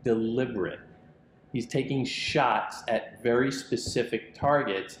deliberate. He's taking shots at very specific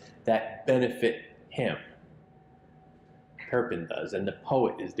targets that benefit him. Turpin does, and the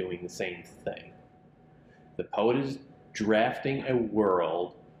poet is doing the same thing. The poet is drafting a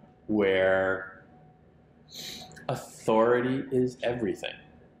world where authority is everything.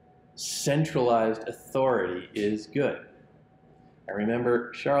 Centralized authority is good. I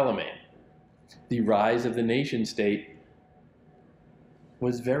remember Charlemagne. The rise of the nation state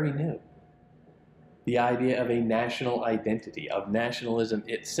was very new. The idea of a national identity, of nationalism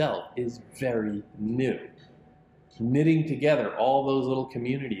itself, is very new. Knitting together all those little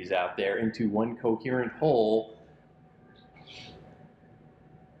communities out there into one coherent whole,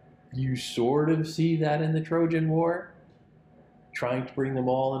 you sort of see that in the Trojan War, trying to bring them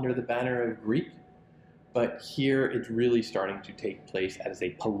all under the banner of Greek, but here it's really starting to take place as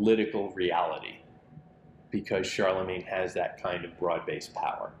a political reality because Charlemagne has that kind of broad-based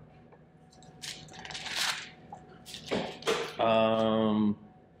power.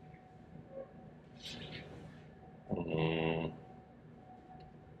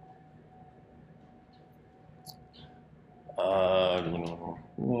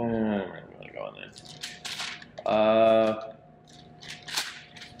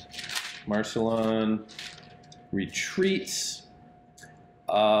 Marcelin retreats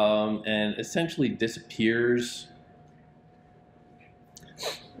and essentially disappears.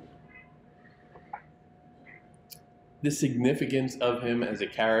 The significance of him as a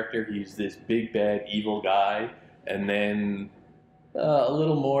character, he's this big, bad, evil guy, and then a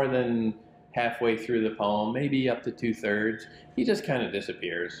little more than halfway through the poem, maybe up to 2/3, he just kind of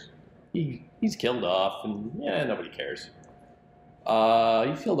disappears. He's killed off, and yeah, nobody cares.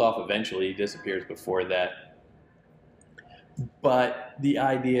 He's killed off eventually, he disappears before that. But the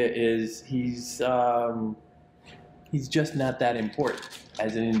idea is he's just not that important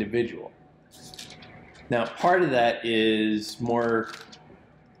as an individual. Now, part of that is more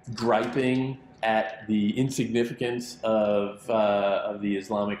griping at the insignificance of the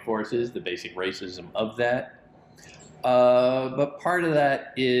Islamic forces, the basic racism of that. But part of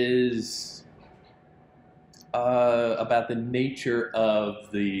that is about the nature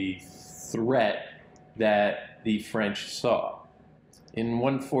of the threat that the French saw. In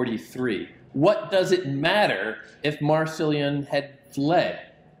 143, what does it matter if Marcilian had fled?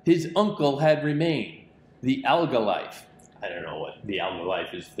 His uncle had remained. The Algalife. I don't know what the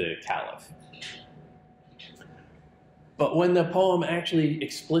Algalife is, the caliph. But when the poem actually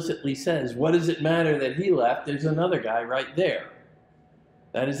explicitly says, what does it matter that he left, there's another guy right there.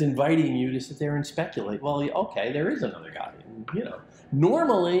 That is inviting you to sit there and speculate. Well, okay, there is another guy. You know,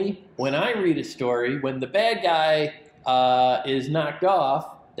 normally, when I read a story, when the bad guy is knocked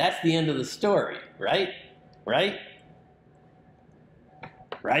off, that's the end of the story, right? Right?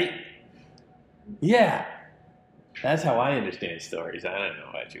 Right? Yeah, that's how I understand stories. I don't know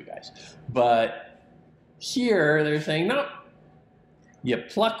about you guys. But here they're saying, no, you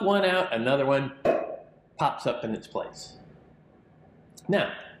pluck one out, another one pops up in its place.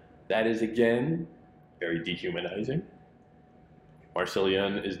 Now, that is again very dehumanizing.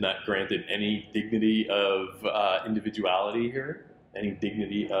 Marsilian is not granted any dignity of individuality here, any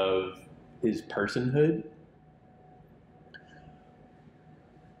dignity of his personhood.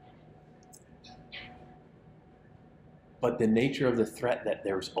 But the nature of the threat that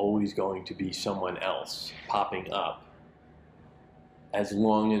there's always going to be someone else popping up as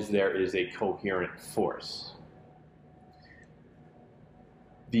long as there is a coherent force.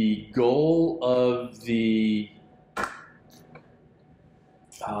 The goal of the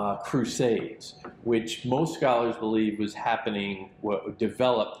Crusades, which most scholars believe was happening,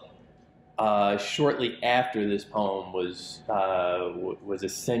 developed shortly after this poem was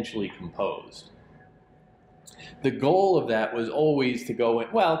essentially composed. The goal of that was always to go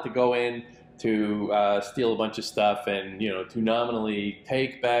in, to steal a bunch of stuff and, to nominally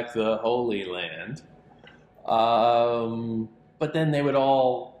take back the Holy Land. But then they would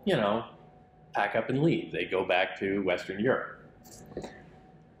all, pack up and leave. They go back to Western Europe.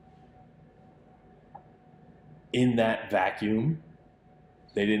 In that vacuum,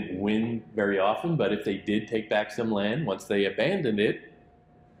 they didn't win very often, but if they did take back some land, once they abandoned it,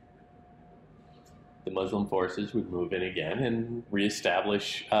 the Muslim forces would move in again and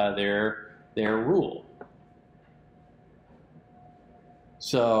reestablish their rule.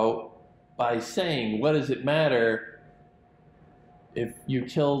 So by saying, what does it matter if you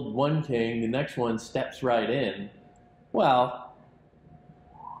killed one king, the next one steps right in? Well,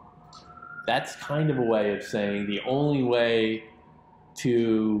 that's kind of a way of saying the only way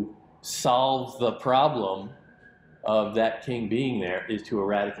to solve the problem of that king being there is to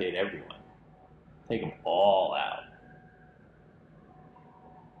eradicate everyone. Take them all out.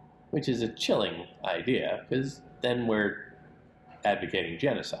 Which is a chilling idea, because then we're advocating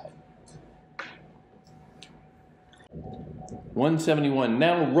genocide. 171.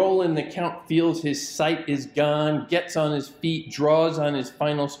 Now Roland the Count feels his sight is gone, gets on his feet, draws on his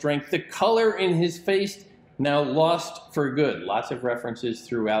final strength. The color in his face now lost for good. Lots of references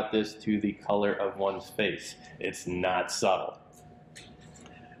throughout this to the color of one's face. It's not subtle.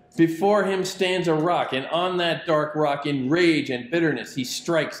 Before him stands a rock, and on that dark rock, in rage and bitterness, he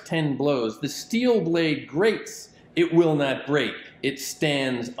strikes 10 blows. The steel blade grates, it will not break. It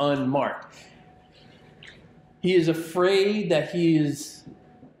stands unmarked. He is afraid that he is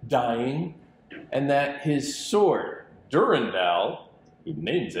dying, and that his sword, Durandal, he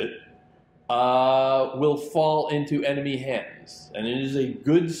names it, will fall into enemy hands. And it is a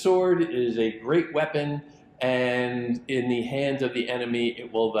good sword, it is a great weapon, and in the hands of the enemy,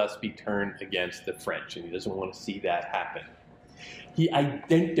 it will thus be turned against the French, and he doesn't want to see that happen. He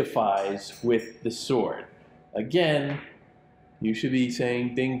identifies with the sword. Again, you should be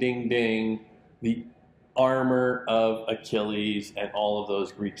saying ding, ding, ding, the armor of Achilles and all of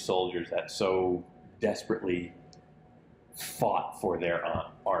those Greek soldiers that so desperately fought for their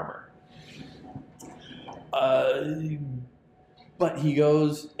armor. But he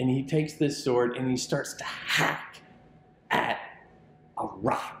goes and he takes this sword and he starts to hack at a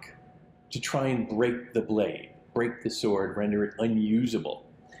rock to try and break the blade, break the sword, render it unusable.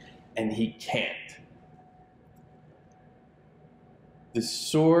 And he can't. The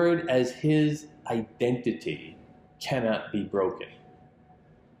sword as his identity cannot be broken.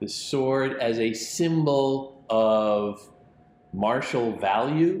 The sword as a symbol of martial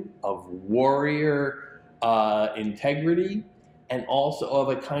value, of warrior integrity, and also of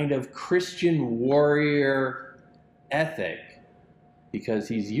a kind of Christian warrior ethic, because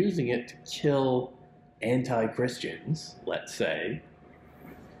he's using it to kill anti-Christians, let's say.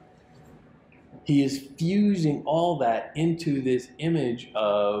 He is fusing all that into this image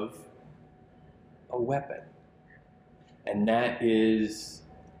of a weapon. And that is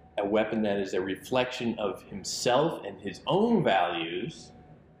a weapon that is a reflection of himself and his own values,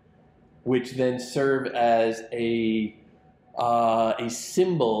 which then serve as a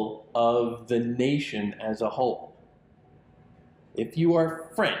symbol of the nation as a whole. If you are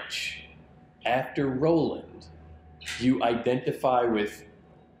French, after Roland, you identify with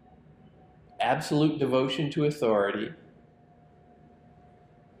absolute devotion to authority,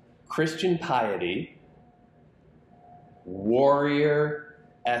 Christian piety, warrior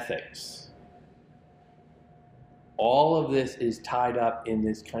ethics. All of this is tied up in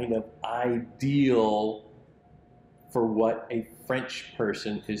this kind of ideal for what a French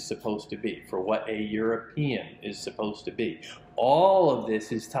person is supposed to be, for what a European is supposed to be. All of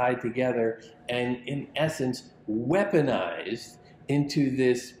this is tied together and, in essence, weaponized into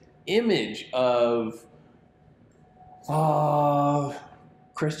this image of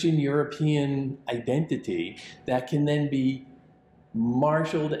Christian European identity that can then be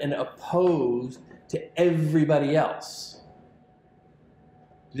marshaled and opposed to everybody else.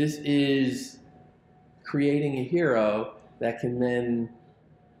 This is creating a hero that can then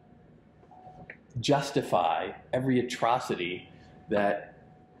justify every atrocity that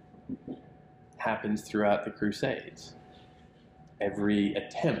happens throughout the Crusades, every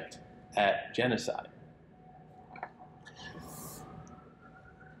attempt at genocide.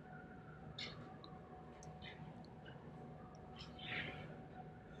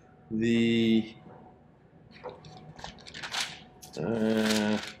 I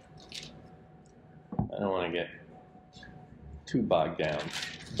don't want to get too bogged down,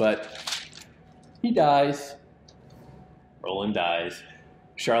 but he dies. Roland dies.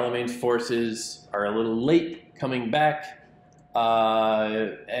 Charlemagne's forces are a little late coming back,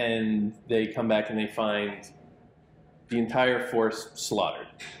 and they come back and they find the entire force slaughtered.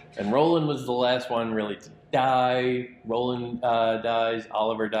 And Roland was the last one really to die. Roland dies,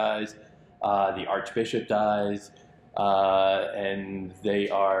 Oliver dies, the Archbishop dies, and they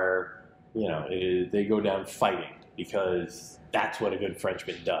are, they go down fighting because that's what a good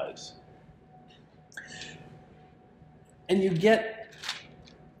Frenchman does. And you get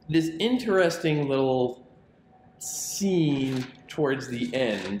this interesting little scene towards the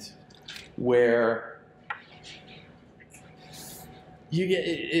end where you get,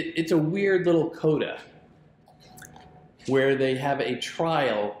 it's a weird little coda where they have a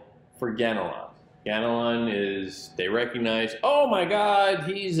trial for Ganelon. Ganelon is, they recognize, oh my God,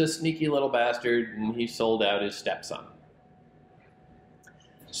 he's a sneaky little bastard and he sold out his stepson.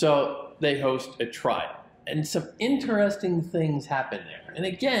 So they host a trial. And some interesting things happen there. And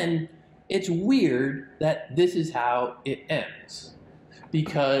again, it's weird that this is how it ends.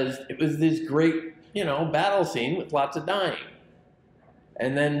 Because it was this great, battle scene with lots of dying.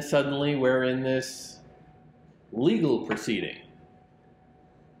 And then suddenly we're in this legal proceeding.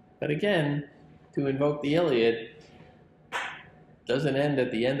 But again, to invoke the Iliad doesn't end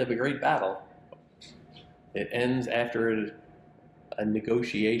at the end of a great battle. It ends after a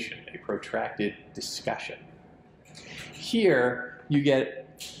negotiation, a protracted discussion. Here, you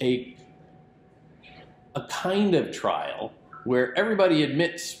get a kind of trial where everybody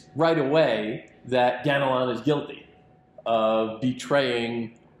admits right away that Ganelon is guilty of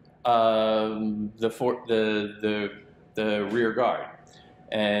betraying the rear guard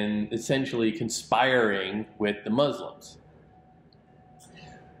and essentially conspiring with the Muslims.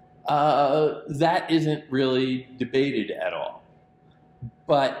 That isn't really debated at all.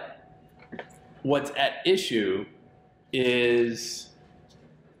 But what's at issue is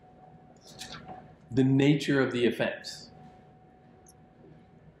the nature of the offense.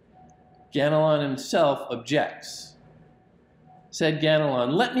 Ganelon himself objects. Said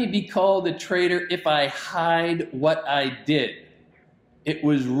Ganelon, "Let me be called a traitor if I hide what I did. It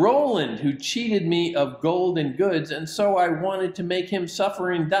was Roland who cheated me of gold and goods, and so I wanted to make him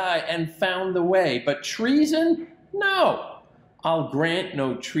suffer and die and found the way. But treason? No. I'll grant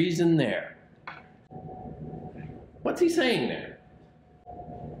no treason there." What's he saying there?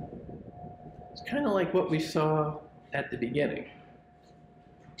 It's kind of like what we saw at the beginning.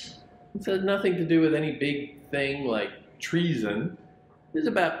 It has nothing to do with any big thing like treason. It's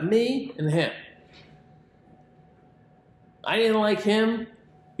about me and him. I didn't like him.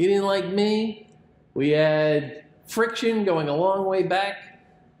 He didn't like me. We had friction going a long way back.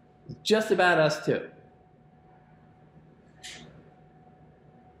 It's just about us two.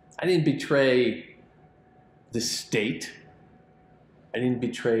 I didn't betray the state. I didn't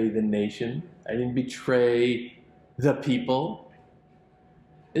betray the nation. I didn't betray the people.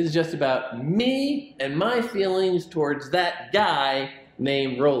 This is just about me and my feelings towards that guy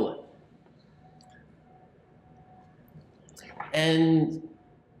named Roland. And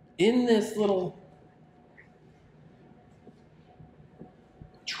in this little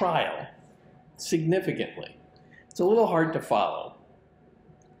trial, significantly, it's a little hard to follow.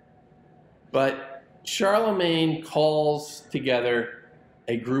 But Charlemagne calls together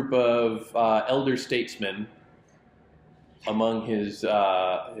a group of elder statesmen among his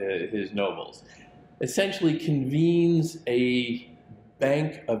nobles, essentially convenes a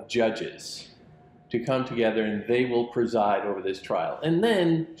bank of judges to come together, and they will preside over this trial. And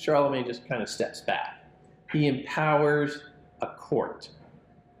then Charlemagne just kind of steps back. He empowers a court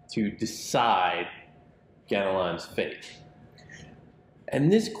to decide Ganelon's fate.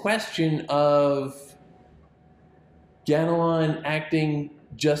 And this question of Ganelon acting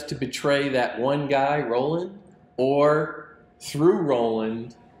just to betray that one guy, Roland, or through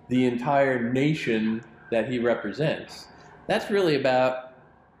Roland, the entire nation that he represents, that's really about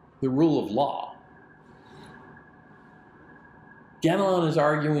the rule of law. Ganelon is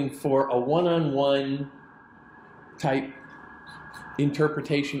arguing for a one-on-one type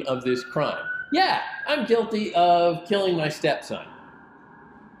interpretation of this crime. Yeah, I'm guilty of killing my stepson.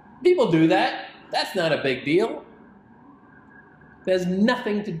 People do that. That's not a big deal. It has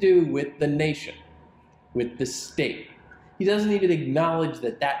nothing to do with the nation, with the state. He doesn't even acknowledge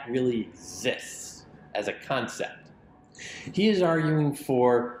that that really exists as a concept. He is arguing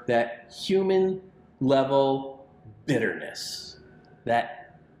for that human level bitterness,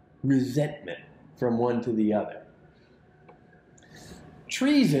 that resentment from one to the other.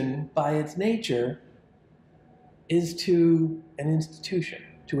 Treason, by its nature, is to an institution,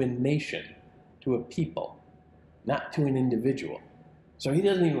 to a nation, to a people, not to an individual. So he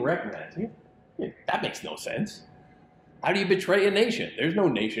doesn't even recognize it. That makes no sense. How do you betray a nation? There's no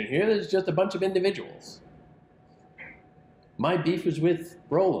nation here. There's just a bunch of individuals. My beef was with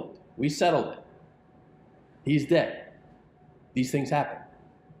Roland. We settled it. He's dead. These things happen.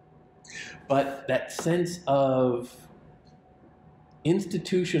 But that sense of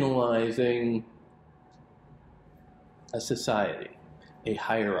institutionalizing a society, a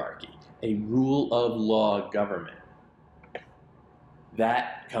hierarchy, a rule of law government,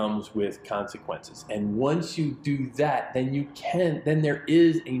 that comes with consequences. And once you do that, then there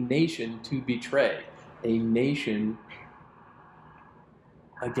is a nation to betray, a nation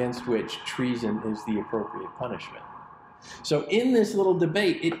against which treason is the appropriate punishment. So in this little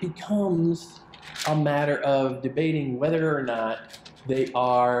debate, it becomes a matter of debating whether or not they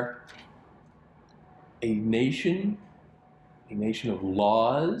are a nation of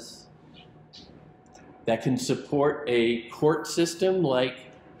laws that can support a court system like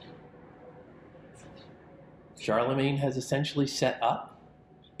Charlemagne has essentially set up,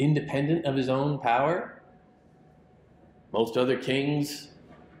 independent of his own power. Most other kings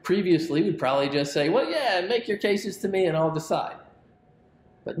previously would probably just say, well, yeah, make your cases to me and I'll decide.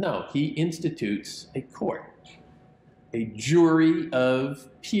 But no, he institutes a court, a jury of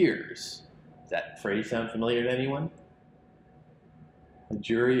peers. Does that phrase sound familiar to anyone? A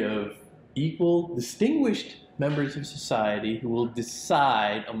jury of equal, distinguished members of society who will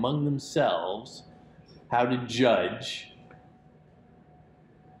decide among themselves how to judge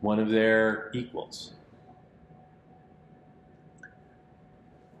one of their equals.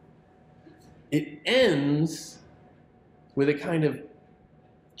 It ends with a kind of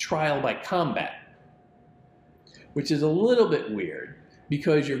trial by combat, which is a little bit weird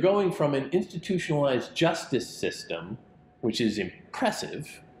because you're going from an institutionalized justice system, which is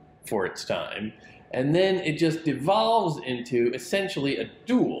impressive for its time, and then it just devolves into essentially a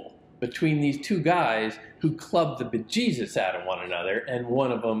duel between these two guys who club the bejesus out of one another, and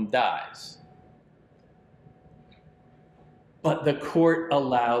one of them dies. But the court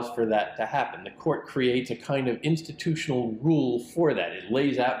allows for that to happen. The court creates a kind of institutional rule for that. It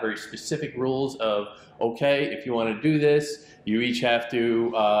lays out very specific rules of, okay, if you want to do this, you each have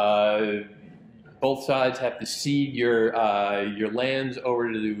to, both sides have to cede your lands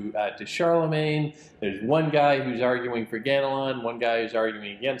over to Charlemagne. There's one guy who's arguing for Ganelon, one guy who's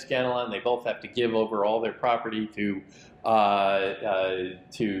arguing against Ganelon. They both have to give over all their property to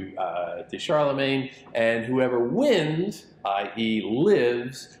Charlemagne, and whoever wins, i.e.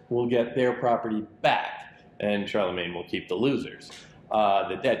 lives, will get their property back, and Charlemagne will keep the losers,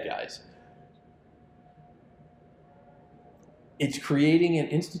 the dead guys. It's creating an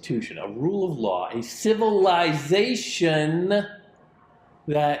institution, a rule of law, a civilization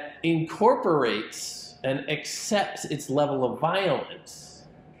that incorporates and accepts its level of violence,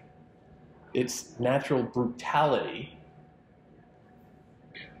 its natural brutality,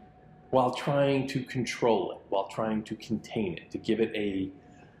 while trying to control it, while trying to contain it, to give it a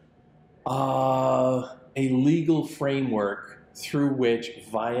legal framework through which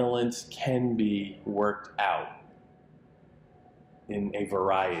violence can be worked out in a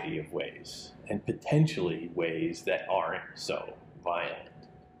variety of ways, and potentially ways that aren't so violent.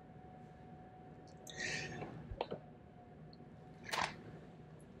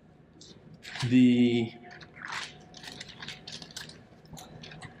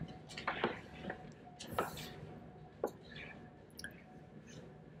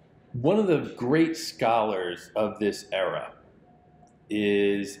 One of the great scholars of this era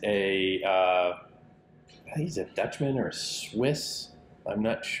is he's a Dutchman or a Swiss, I'm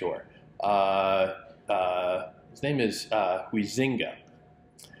not sure. His name is Huizinga.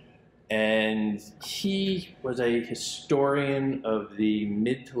 And he was a historian of the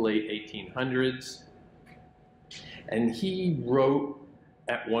mid to late 1800s. And he wrote,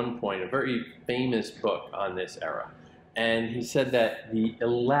 at one point, a very famous book on this era. And he said that the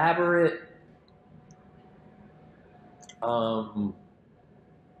elaborate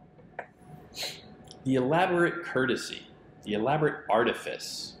courtesy, the elaborate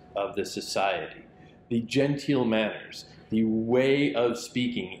artifice of the society, the genteel manners, the way of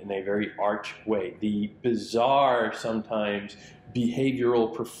speaking in a very arch way, the bizarre, sometimes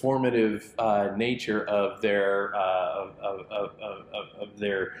behavioral, performative nature of their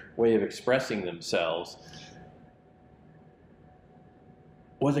way of expressing themselves,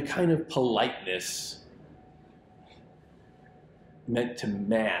 was a kind of politeness meant to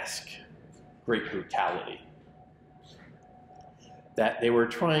mask great brutality. That they were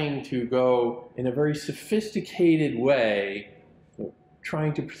trying to go in a very sophisticated way,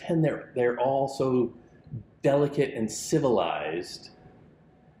 trying to pretend they're all so delicate and civilized,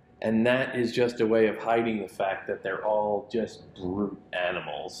 and that is just a way of hiding the fact that they're all just brute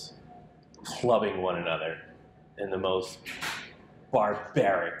animals, clubbing one another in the most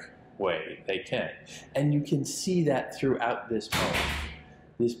barbaric way they can. And you can see that throughout this poem.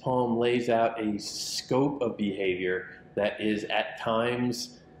 This poem lays out a scope of behavior that is at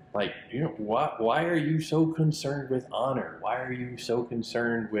times like, why are you so concerned with honor? Why are you so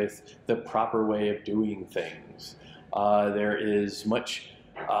concerned with the proper way of doing things? There is much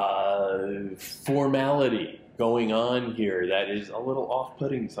formality going on here that is a little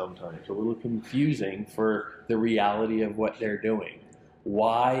off-putting sometimes, a little confusing for the reality of what they're doing.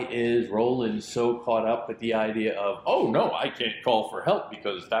 Why is Roland so caught up with the idea of, oh no, I can't call for help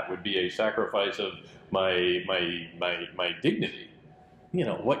because that would be a sacrifice of my dignity?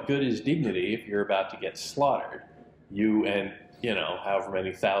 What good is dignity if you're about to get slaughtered? You and, however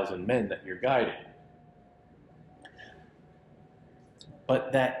many thousand men that you're guiding.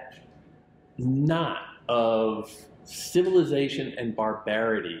 But that knot of civilization and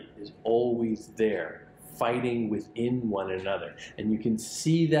barbarity is always there, fighting within one another. And you can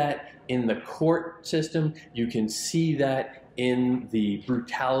see that in the court system. You can see that in the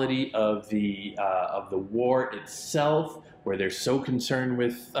brutality of the war itself, where they're so concerned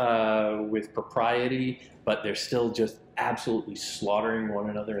with propriety, but they're still just absolutely slaughtering one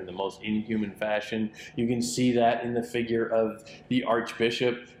another in the most inhuman fashion. You can see that in the figure of the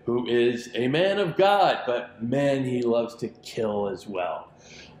archbishop, who is a man of God, but man, he loves to kill as well.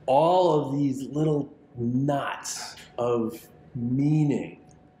 All of these little knots of meaning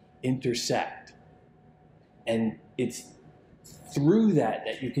intersect, and it's through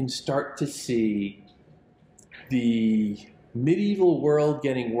that you can start to see the medieval world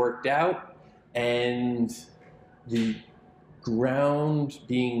getting worked out and the ground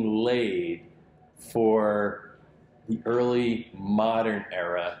being laid for the early modern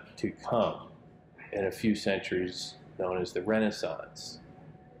era to come in a few centuries, known as the Renaissance.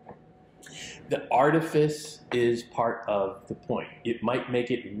 The artifice is part of the point. It might make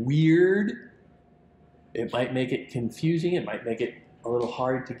it weird, it might make it confusing, it might make it a little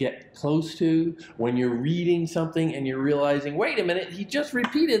hard to get close to when you're reading something and you're realizing, wait a minute, he just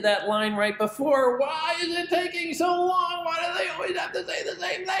repeated that line right before. Why is it taking so long? Why do they always have to say the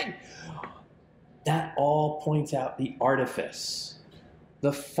same thing? That all points out the artifice,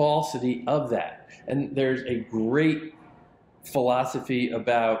 the falsity of that. And there's a great philosophy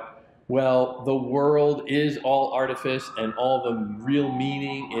about, well, the world is all artifice and all the real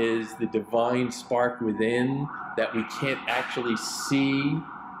meaning is the divine spark within that we can't actually see.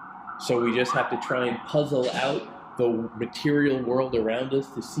 So we just have to try and puzzle out the material world around us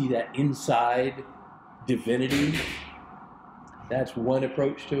to see that inside divinity. That's one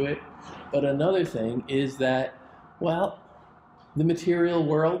approach to it. But another thing is that, well, the material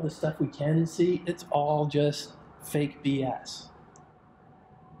world, the stuff we can see, it's all just fake BS.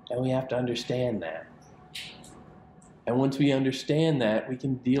 And we have to understand that. And once we understand that, we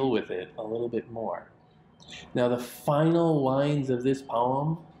can deal with it a little bit more. Now, the final lines of this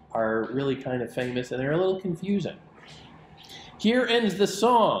poem are really kind of famous, and they're a little confusing. Here ends the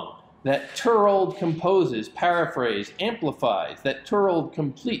song that Turold composes, paraphrase, amplifies, that Turold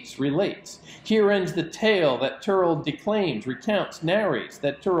completes, relates. Here ends the tale that Turold declaims, recounts, narrates,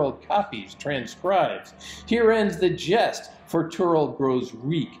 that Turold copies, transcribes. Here ends the jest, for Turold grows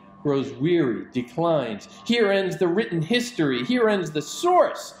weak, grows weary, declines. Here ends the written history. Here ends the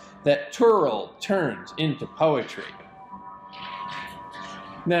source that Turold turns into poetry.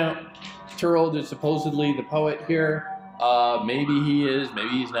 Now, Turold is supposedly the poet here. Maybe he is, maybe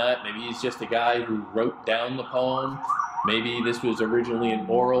he's not. Maybe he's just a guy who wrote down the poem. Maybe this was originally an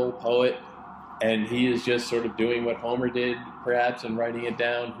oral poet, and he is just sort of doing what Homer did, perhaps, and writing it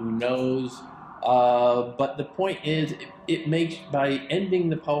down. Who knows? But the point is, it makes, by ending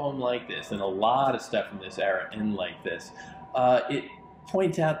the poem like this, and a lot of stuff from this era end like this, it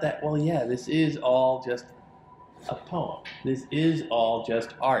points out that, well, yeah, this is all just a poem. This is all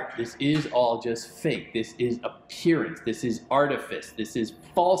just art. This is all just fake. This is appearance. This is artifice. This is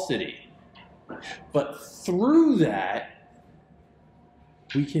falsity. But through that,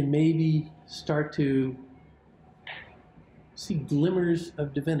 we can maybe start to see glimmers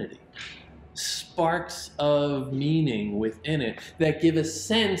of divinity, sparks of meaning within it that give a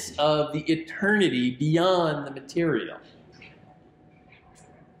sense of the eternity beyond the material.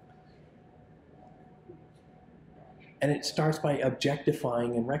 And it starts by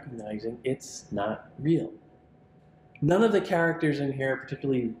objectifying and recognizing it's not real. None of the characters in here are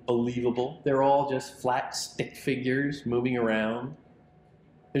particularly believable. They're all just flat stick figures moving around.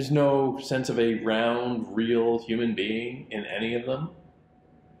 There's no sense of a round, real human being in any of them.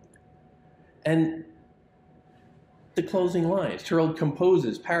 And the closing lines, Turld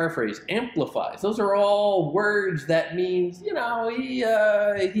composes, paraphrase, amplifies. Those are all words that means, you know,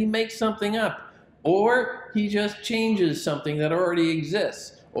 he makes something up. Or he just changes something that already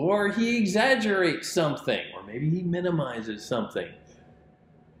exists. Or he exaggerates something. Or maybe he minimizes something.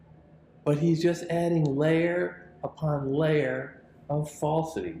 But he's just adding layer upon layer of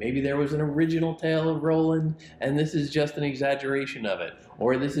falsity. Maybe there was an original tale of Roland, and this is just an exaggeration of it.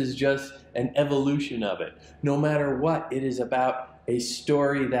 Or this is just an evolution of it. No matter what, it is about a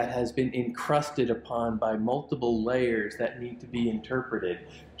story that has been encrusted upon by multiple layers that need to be interpreted,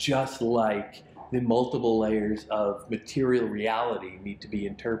 just like the multiple layers of material reality need to be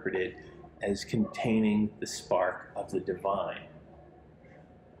interpreted as containing the spark of the divine.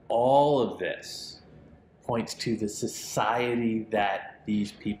 All of this points to the society that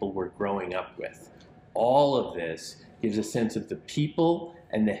these people were growing up with. All of this gives a sense of the people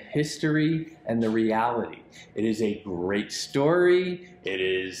and the history and the reality. It is a great story. It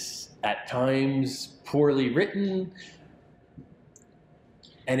is at times poorly written,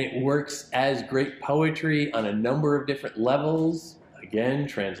 and it works as great poetry on a number of different levels. Again,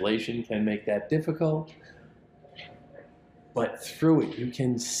 translation can make that difficult. But through it, you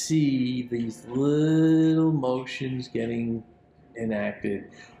can see these little motions getting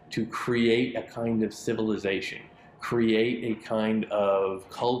enacted to create a kind of civilization, create a kind of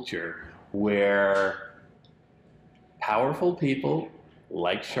culture where powerful people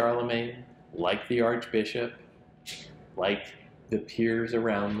like Charlemagne, like the Archbishop, like the peers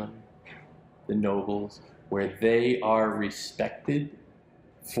around them, the nobles, where they are respected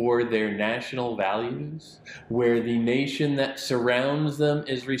for their national values, where the nation that surrounds them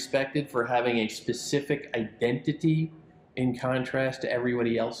is respected for having a specific identity in contrast to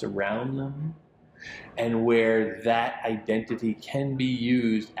everybody else around them, and where that identity can be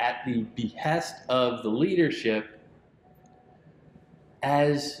used at the behest of the leadership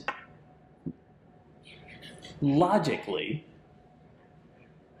as logically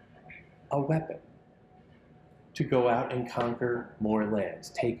a weapon to go out and conquer more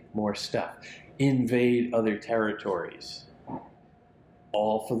lands, take more stuff, invade other territories,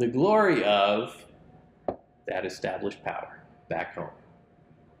 all for the glory of that established power back home.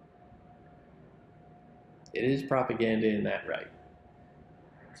 It is propaganda in that right.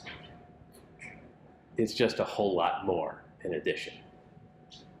 It's just a whole lot more in addition.